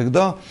პერიოდის შემდეგ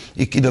და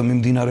იქ კიდევ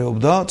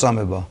მიმდინარეობდა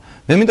წამება.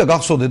 მე მინდა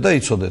გახსოვდეთ და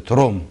იცოდეთ,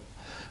 რომ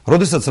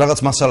როდესაც რაღაც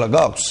მასალა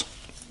გაქვს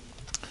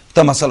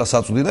და მასალას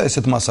აწვდი და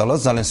ესეთ მასალას,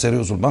 ძალიან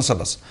სერიოზულ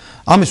მასალას,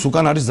 ამის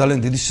უკან არის ძალიან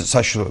დიდი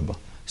საშიშროება.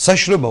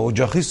 საშიშროება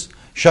ოჯახის,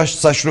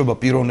 საშიშროება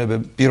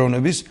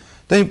პიროვნების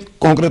და იმ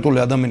კონკრეტული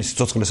ადამიანის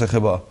სიცოცხლეს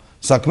ეხება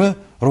საქმე,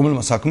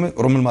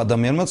 რომელმა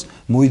ადამიანმაც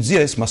მოიძია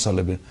ეს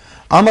მასალები.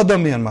 ამ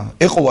ადამიანმა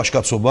ეყო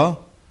ვაჟკაცობა,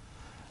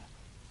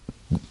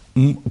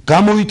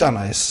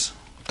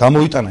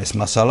 გამოიტანა ეს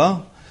მასალა,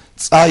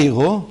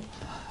 წაიღო,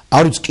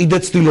 არ ვიცი, კიდე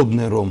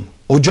ცდილობდნენ რომ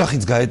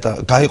ოჯახიც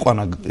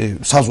გაეყვანა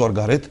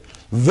საზღვარგარეთ,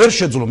 ვერ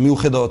შეძლო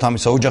მიუხედავად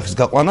ამისა ოჯახის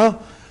გაყვანა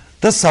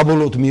და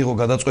საბოლოოდ მიიღო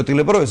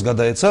გადაწყვეტილება, რომ ეს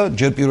გადაეცა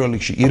ჯერ პირველ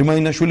რიგში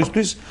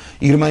ირმაინაშვილისთვის,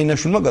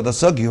 ირმაინაშვილმა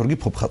გადასცა გიორგი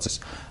ფოფხაძეს.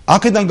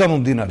 აქედან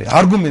გამომდინარე,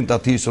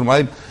 არგუმენტად ის, რომ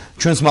აი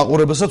ჩვენს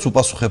მაყურებელსაც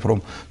უპასუხებ, რომ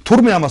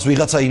თურმე ამას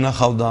ვიღაცა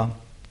ინახავდა,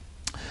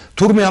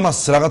 თურმე ამას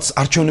რაღაც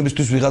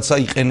არჩევნებისთვის ვიღაცა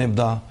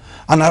იყენებდა,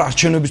 ან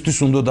არჩევნებისთვის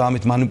უნდოდა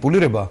ამით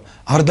манипуლირება,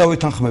 არ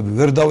დავეთანხმები,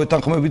 ვერ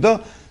დავეთანხმები და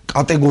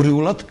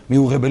კატეგორიულად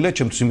მიუღებელია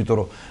ჩემთვის, იმიტომ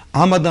რომ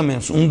ამ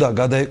ადამიანს უნდა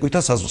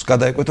გადაეკვეთა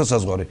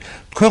საზღვარი.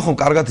 თქვენ ხომ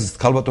კარგად იცით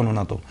ქალბატონო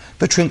ნატო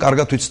და ჩვენ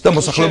კარგად ვიცით და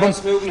მოსახლეობამ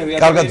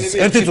კარგად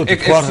ერთი წუთი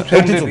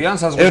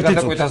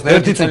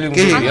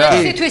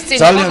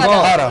ძალიან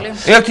არა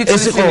ერთი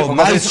წუთი იყო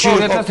მაისში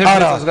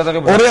არა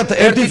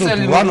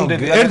 2001 ვანო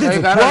ერთი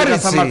წუთი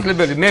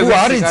თუ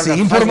არის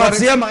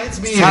ინფორმაცია მაინც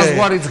მიიღე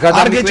საზღვარიც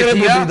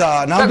გადაეკვეთია და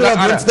ნამდვილად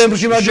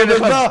ვერცდემბრში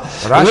მაჯობებ და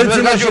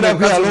ვერცინაში რა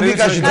ქვია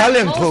ლოგიკაში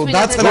ძალიან თქო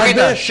დაწყრა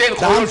შენ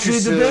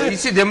ყოველთვის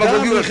ისი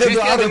დემაგოგიურად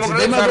ქრისტიან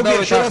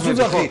დემაგოგია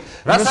შევასუძახი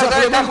რასაც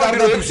დაეთანხმები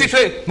რომ 6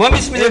 თვე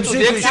მომისმინეთ 6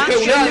 თვე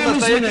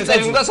უნდა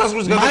წელი უნდა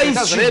საზღვრის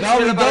გადაკეთებას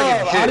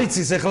რეფერენდუმი არის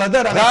ის ახლა და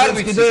რაღაც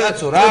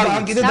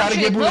კიდე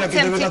დარიგებულია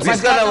კიდე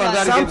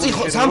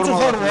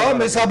სამწუხაროა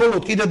მე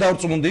საბოლოოდ კიდე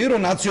დავწმუნდი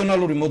რომ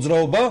ნაციონალური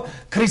მოძრაობა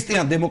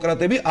ქრისტიან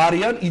დემოკრატები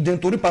არიან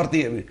იდენტური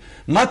პარტიები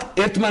მათ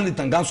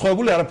ერთმანეთთან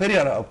განსხვავებული არაფერი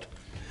არ აქვთ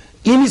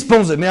იმის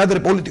ფონზე მე ადრე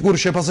პოლიტიკური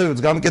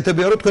შეფასებებს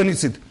გამიკეთებია რომ თქვენ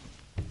იცით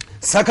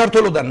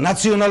საქართველოსთან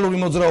ნაციონალური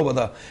მოძრაობა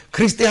და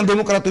ქრისტიან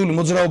დემოკრატიული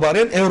მოძრაობა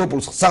არიან ევროპულ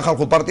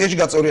სახალხო პარტიაში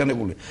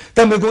გაწევრიანებული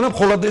და მეგონა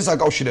მხოლოდ ეს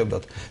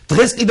აკავშირებდათ.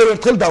 დღეს კიდევ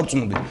ერთხელ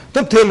დავწმუნდი და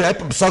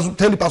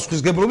მთელი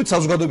პასუხისგებლობით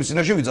საზოგადოების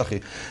წინაშე ვიძახი.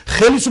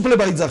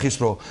 ხელისუფლება იძახის,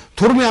 რომ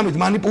თურმე ამით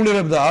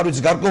манипуლირებდა არ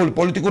ვიცი გარკვეული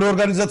პოლიტიკური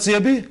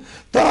ორგანიზაციები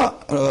და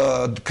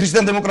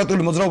ქრისტიან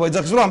დემოკრატიული მოძრაობა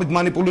იძახის, რომ ამით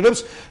манипуლირებს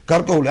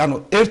გარკვეული, ანუ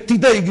ერთი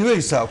და იგივე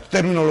ისა აქვს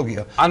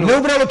ტერმინოლოგია. მე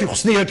უბრალოდ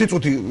იხსნი ერთი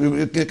წუთი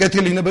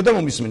კეთილი ინებე და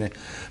მომისმინე.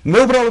 მე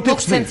უბრალოდ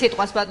იხსნი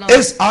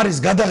ეს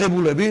არის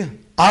გადაღებულები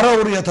არა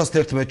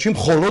 2011-ში,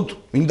 მხოლოდ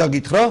მინდა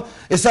გითხრა,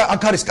 ეს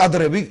აქ არის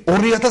კადრები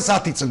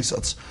 2010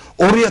 წლისაც,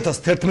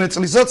 2011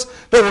 წლისაც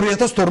და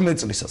 2012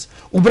 წლისაც.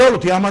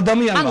 უბრალოდ ამ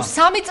ადამიანმა ანუ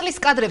 3 წლის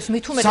კადრებს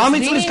მით უმეტეს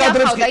 3 წლის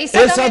კადრებს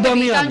ეს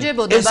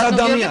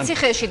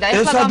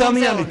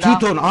ადამიანი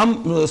თვითონ ამ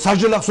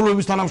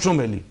საჯელახსოვრების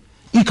თანამშრომელი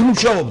იქ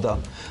მუშაობდა.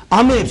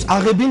 ამებს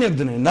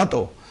აღებინებდნენ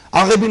ნატო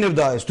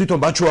აღებინებდა ეს თვითონ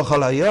ბაჩუ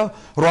ახალაია,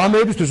 რომ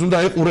ამეებისთვის უნდა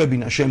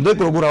ეყურებინა შემდეგ,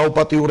 როგორ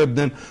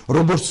აოპატიურებდნენ,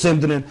 როგორ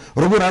სცემდნენ,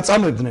 როგორ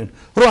აწამებდნენ,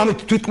 რომ ამით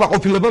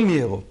თვითკმაყოფილება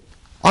მიეღო.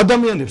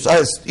 ადამიანებს აი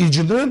ეს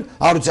იჯდნენ,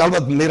 არ ვიცი,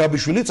 ალბათ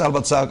მერაბიშვილიც,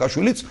 ალბათ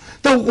სააკაშვილიც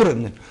და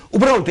უყურებდნენ.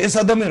 უბრალოდ ეს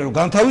ადამიანი რომ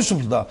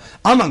განთავისუფლდა,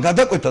 ამან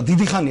გადაკვეთა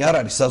დიდი ხანი არ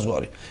არის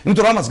საზღვარი.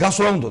 იმიტომ რომ ამას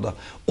გასვლა უნდა და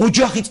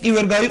ოჯახიც კი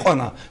ვერ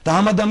გაიყვანა და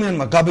ამ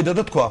ადამიანმა გაბედა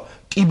და თქვა,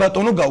 კი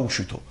ბატონო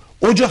გაუშვითო.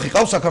 ოჯახი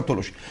ყავს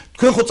საქართველოში.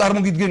 თქვენ ხო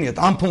წარმოგიდგენიათ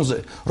ამ ფონზე,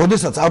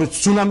 როდესაც არის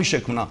ცუნამი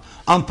შექმნა,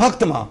 ამ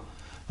ფაქტმა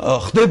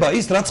ხდება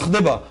ის, რაც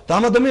ხდება და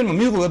ამ ადამიანმა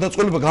მიიღო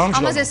გადაწყვეტილება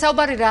გაამჟღავნა. ამაზე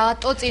საუბარი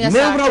რატო წინასწარ?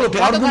 მე უბრალოდ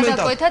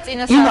არგუმენტად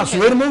იმას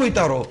ვერ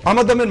მოვიტა, რომ ამ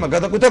ადამიანმა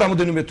გადაკვეთა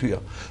რამოდენიმე თვია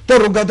და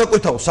რომ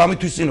გადაკვეთაო 3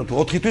 თვის წინო თუ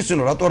 4 თვის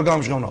წინო, რატო არ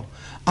გაამჟღავნაო?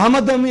 ამ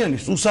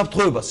ადამიანის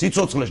უსაფრთხოებას,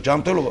 სიცოცხლეს,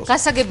 ჯანმრთელობას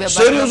გასაგებია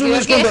ბატონო,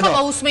 ეხლა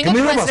მოусმინოთ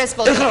თქვენს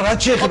რესპონდენტს. ეხლა რაც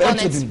შეეხება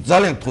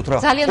ძალიან გთხოვთ რა.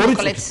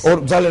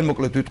 ძალიან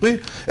მოკლედ ვიტყვი.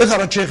 ეხლა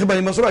რაც შეეხება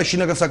იმას, რომ აი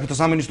შინაგან საქმეთა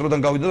სამინისტროდან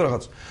გავიდა და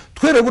რაღაც.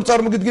 თქვენ როგორ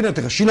წარმოგიდგენიათ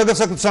ეხლა შინაგან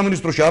საქმეთა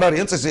სამინისტროში არ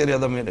არიან წესიერი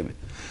ადამიანები?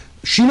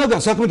 შინაგან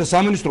საქმეთა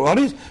სამინისტრო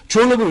არის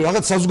ჩვეულებრივი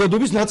რაღაც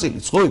საზოგადოების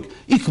ნაწილიც, ხო იქ?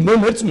 იქ მე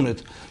მერწმუნეთ,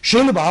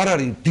 შეიძლება არ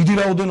არის დიდი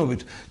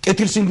რაოდენობით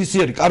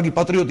კეთილსინდისიერი, კარგი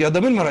პატრიოტი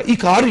ადამიანი, მაგრამ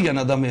იქ არიან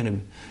ადამიანები.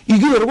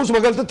 იგივე როგორც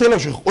მაგალითად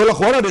თელავში, ყველა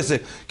ხო არ არის ესე,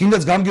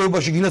 გინდაც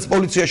გამგეობაში, გინდაც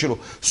პოლიციაში, რომ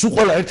სულ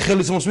ყველა ერთი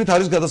ხელის მოსმით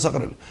არის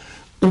გადასაყრელი.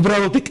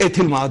 უბრალოდ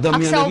კეთილმა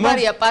ადამიანებმა აქ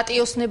საუბარია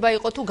პატიოსნება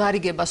იყო თუ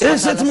გარიგება სხვა.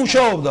 ესეც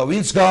მუშაობდა,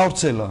 ვინც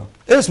გაავრცელა.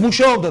 ეს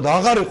მუშაობდა და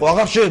აღარ იყო,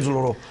 აღარ შეეძლო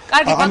რომ.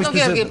 კარგი, ბატონო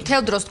გიორგი,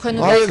 მთელ დროს თქვენ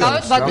უნდა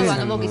იკავეთ,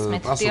 ბატონო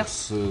მოგისმენთ. დიახ.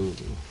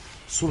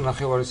 სულ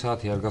 9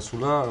 საათი არ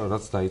გასულა,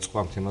 რაც დაიწყო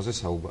ამ თემაზე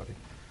საუბარი.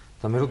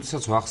 და მე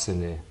როდესაც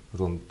ვახსენე,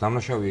 რომ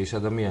დამნაშავეა ის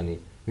ადამიანი,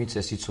 ვინც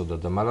ეს იცოდა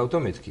და მალავდა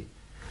მეთქი.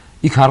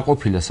 იქ არ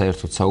ყოფილა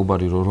საერთოდ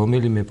საუბარი, რომ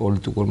რომელიმე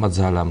პოლიტიკურმა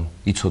ძალამ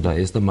იცოდა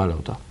ეს და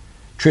მალავდა.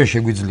 ჩვენ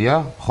შეგვიძლია,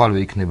 ხვალვე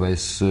იქნება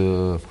ეს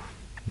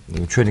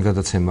ჩვენი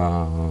გადაცემა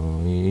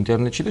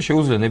ინტერნეტში და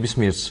შეუძლია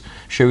ნებისმიერს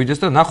შევიდეს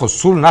და ნახოს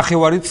სულ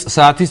 9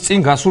 საათის წინ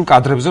გასულ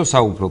კადრებზე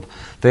ვსაუბრობ.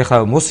 და ეხლა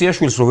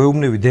მოსიაშვილს რო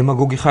ვეუბნები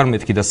დემაგოგი ხარ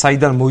მეთქი და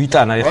საიდან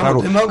მოიტანა ეხლა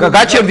რო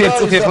გაჩერდი ერთ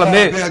წუთი ეხლა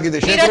მე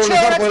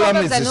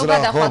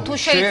თუ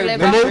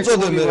შეიძლება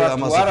მოუწოდები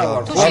ამას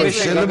ახლა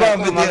შეიძლება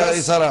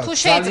ეს არა თუ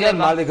შეიძლება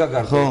მალე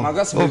გაგარდო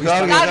მაგას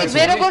კარგი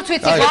მე როგორც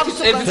ვიცი გვაქვს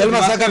თელმა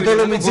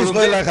საქართველოს მიცის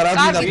ყველა ახლა რა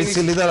გინდა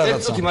ფიცილი და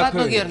რაღაცა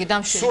ბატონო გიორგი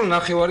დამშვი სულ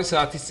 9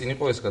 საათის წინ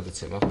იყო ეს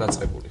გადაცემა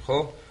დაწყებული ხო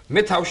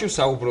მე თავში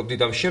ვსაუბრობდი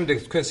და შემდეგ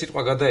თქვენ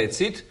სიტყვა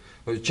გადაეცით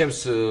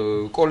ჩემს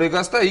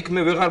კოლეგას და იქ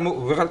მე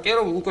ვეღარ კი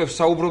არა უკვე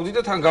ვსაუბრობდი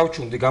და თან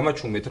გავჩუმდი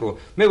გამაჩუმეთ რომ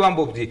მე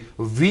ვამბობდი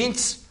ვინც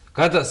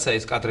გადასცა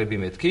ეს კადრები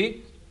მეთქი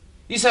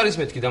ის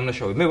არის მეთქი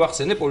დამნაშავე მე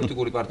ვახსენე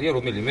პოლიტიკური პარტია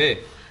რომელიმე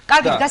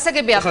კარგი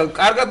გასაგებია ახლა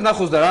კარგად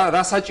ნახოს და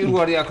რა საჭირო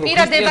არის აქ რომ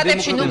პირად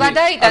დებატებში ნუ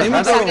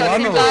გადაიტანოთ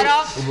საკითხი არა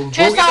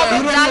ჩვენ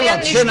ძალიან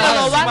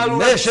მნიშვნელოვანი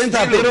მე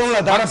შენთან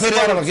პიროვნულად არაფერი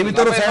არ აქვს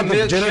იმიტომ რომ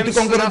საერთოდ ჯერეთი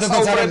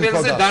კონკრეტებაც არ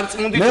არის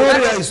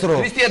მეორე ის რომ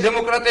ქრისტიან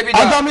დემოკრატები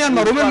და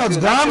ადამიანმა რომელმაც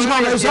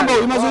გაამჟღავნა ეს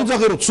ამბავი იმაზე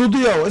უძახე რომ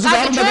ცუდიაო ეს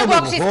არ უნდა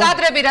გაგოს ის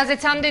კადრები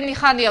რაზეც ამდენი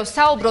ხანია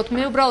ვსაუბრობთ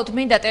მე უბრალოდ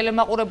მინდა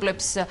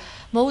ტელემაყურებლებს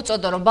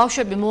მოუწოდო რომ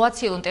ბავშვები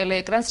მოაციელონ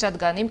ტელეეკრანს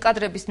რადგან იმ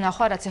კადრების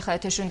ნახვა რაც ახლა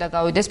ეთერში უნდა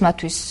გავიდეს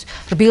მათთვის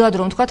რბილად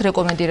რომ თქვა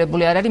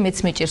რეკომენდირებული არ არის მეც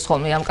მიჭირს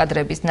ხოლმე ამ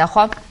კადრების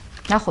ნახვა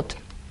ნახოთ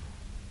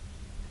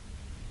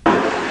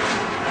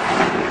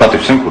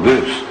პატიფსენ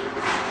კუდებს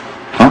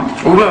ჰა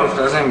უბრალოდ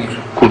დაზემი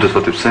კუდებს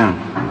პატიფსენ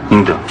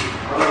ინდა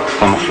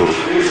გამახსოვს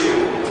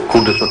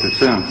კუდებს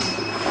პატიფსენ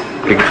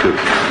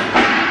გიქხები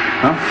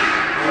ჰა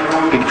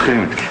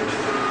გიქხები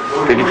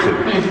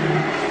გიქხები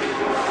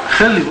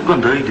ხელი უკან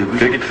დაიდები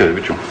გიქხები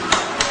ბიჭო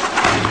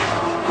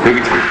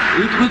გიქხები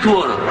იტყვი თუ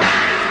არა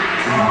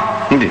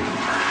ინდი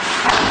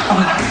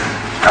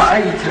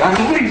აი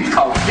ტრანზიტი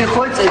ხავდი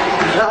ხო წელი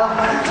რა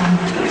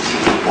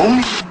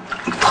ომი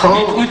ხო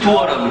იტყვი თუ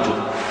არა ბიჭო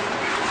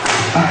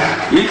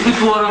იტყვი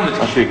თუ არა მე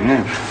წაშეგნე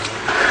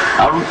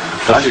არ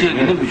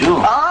წაშეგნე ბიჭო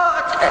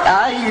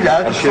აი რა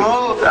ხო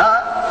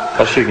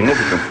წაშეგნე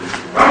ბიჭო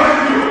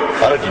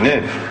არა გინე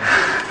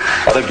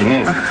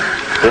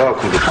რა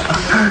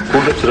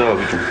კუდებს რა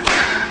ბიჭო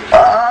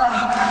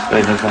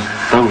აი და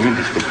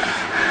ვინდის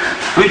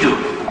ბიჭო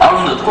არ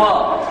უნდა თქვა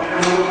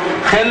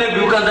ხელები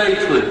უკან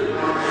დაიწვე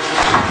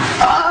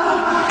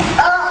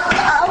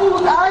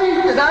აი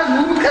და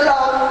ნუკლა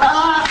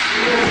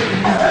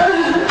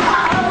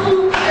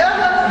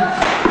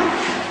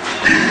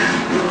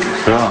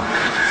რა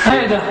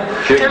აი და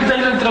კებდა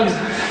ელექტრონს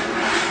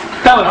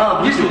დავა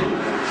ისო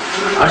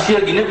არ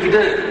შეაგინებ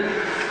კიდე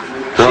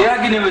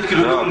შეაგინებ მეთქი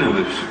რომ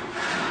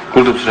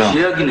კუდებს რა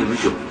შეაგინებ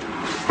ბიჭო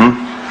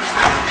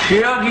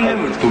შეაგინებ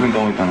თუ გინდა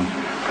მოიტანა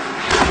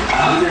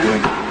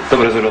და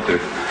პრეზერვატივი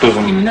დოზა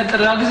იმინა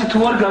ტრაგიზი თუ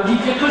არ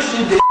გაგიკეთო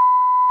შედი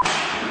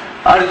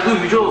არის თუ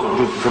ბიჭო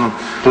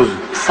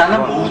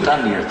სანამ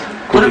მოუტანიათ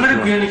თორე მე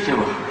გვიანი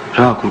ხდება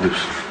რა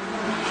კუდებს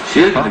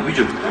შეიძლება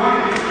ბიჭო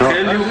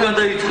ხელი უკან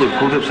დაიწყო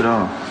კუდებს რა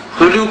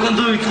ხელი უკან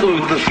დაიწყო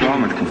კუდებს რა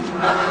მეთქი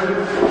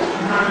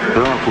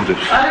რა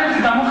კუდებს ალექსი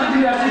გამოხედი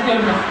არ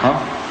შეიძლება ჰა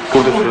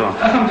კუდებს რა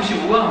ახამდე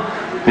შეუვა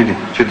მიდი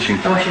შედი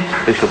დავაში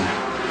ეხლა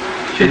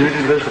შედი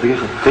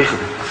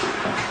გაიხადე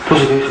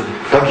თოზე გაიხადე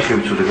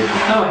დაგიხევი ცუდე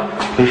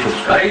გაიხადე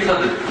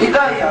გაიხადე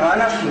იტაია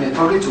ანაშინე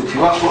თორი წუთი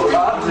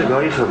ვახორზე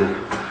გაიხადე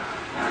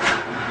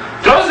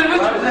დროზე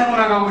ვიწრე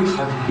უნდა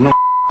გავიხადე ნო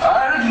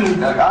არ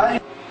გინდა აი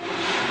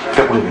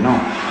შეყურები ნო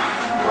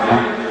ჰა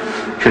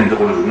შენ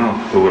დაყურები ნო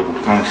როგორ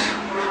გქონს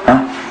ჰა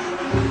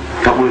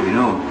დაყურები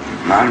ნო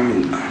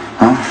მარმინდა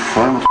ჰა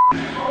ფორმო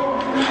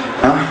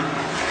ჰა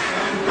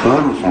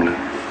ფორმო ხოლე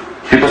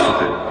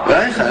შეგასწრე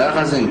გაიხა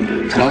რაღაცენი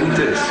რა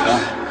ინტერესი რა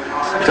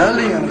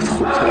ძალიან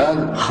გთხოვთ რა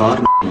ხარ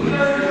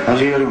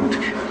აღიარე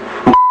მეთქი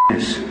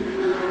ეს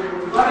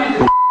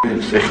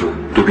ეხლა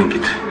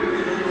დუბინკით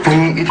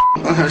ბინკით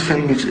ახლა შენ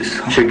მიწეს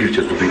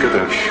შეგირჩეს დუბინკა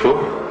და შო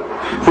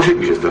ხო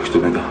შეგირჩეს და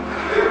სტუდენტა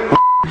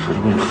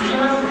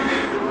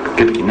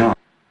გეტკინა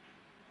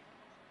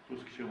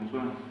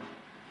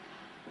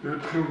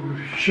ერთხელ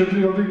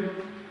შეფრიალდი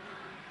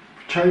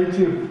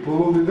ჩაიწი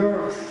ბოლომდე და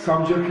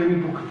სამჯერქენი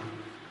ბუქა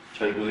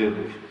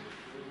ჩაიგუზიალდი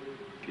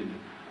კიდე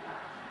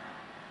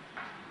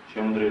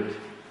შემოდრეთ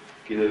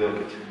კიდე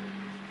გავაკეთე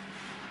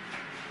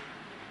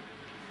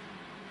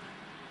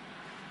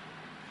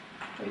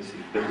აიცი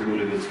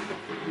პერსონალებიც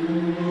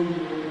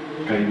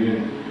გაიგე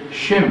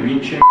შენ ვინ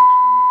შენ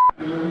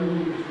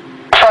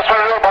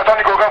სასულიერო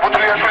ბატონი გოგა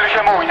ბუთლიაშვილი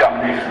შემოვიდა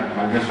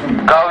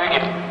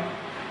გავიგე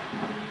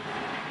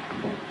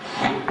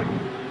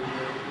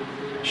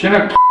შენ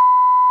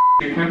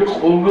იქნება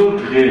ყოველ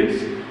დღეს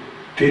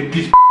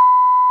დედის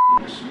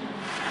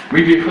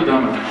მიდი ხო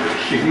დამატე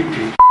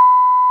შეგიტი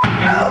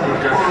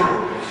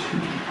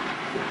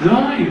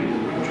დაი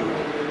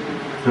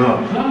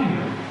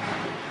დაი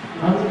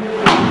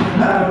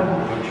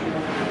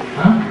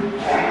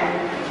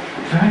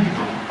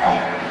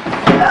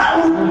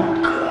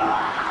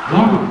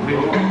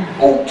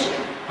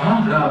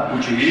რა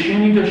უჩი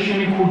შენი და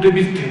შენი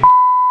ქურდების დე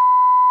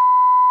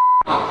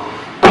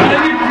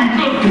შენი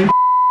პიკოტი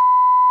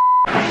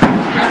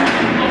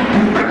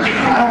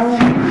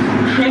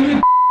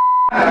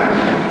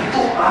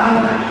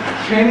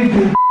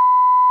შენი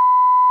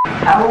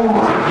აუ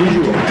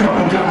იჟუ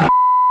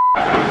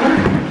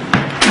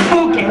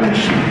ოკეი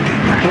შენი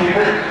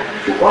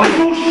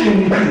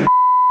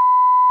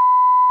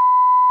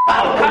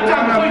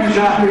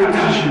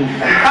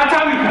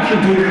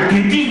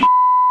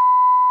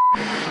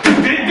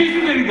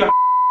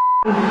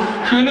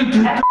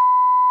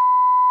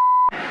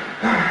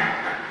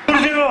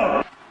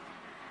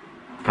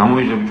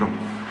გამოიჟებ ჯო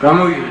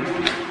გამოიჟებ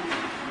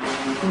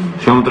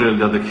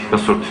შემოტრიალდი ადექი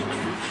გასორდი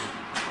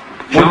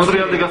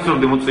შემოტრიალდი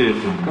გასორდი მოწიე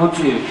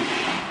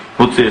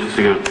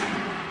სიგარეტი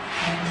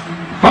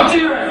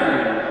მოწიე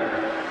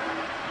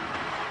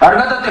არ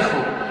გადატეხო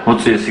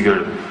მოწიე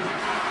სიგარეტი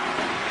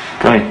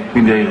კაი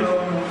მინდა იღე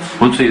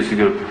მოწიე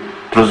სიგარეტი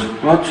დროზე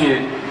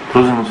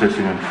მოწიე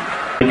სიგარეტი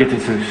ეკეთე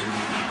ის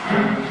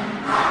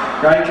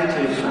გაიკეთე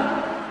ის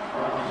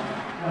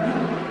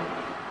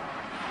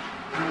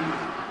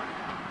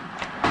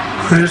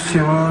ხერსი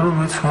ვარო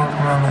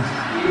მეცხრამე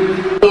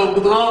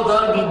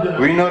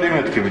ვინ არის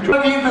მეთქი ბიჭო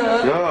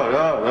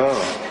რა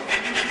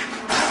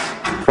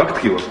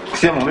ფაქტია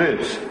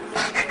ქსიამონებს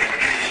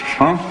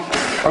ჰა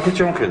აქეთ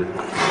შემოხედე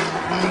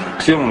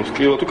ქსიამონებს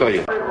კილო თუ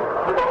კაია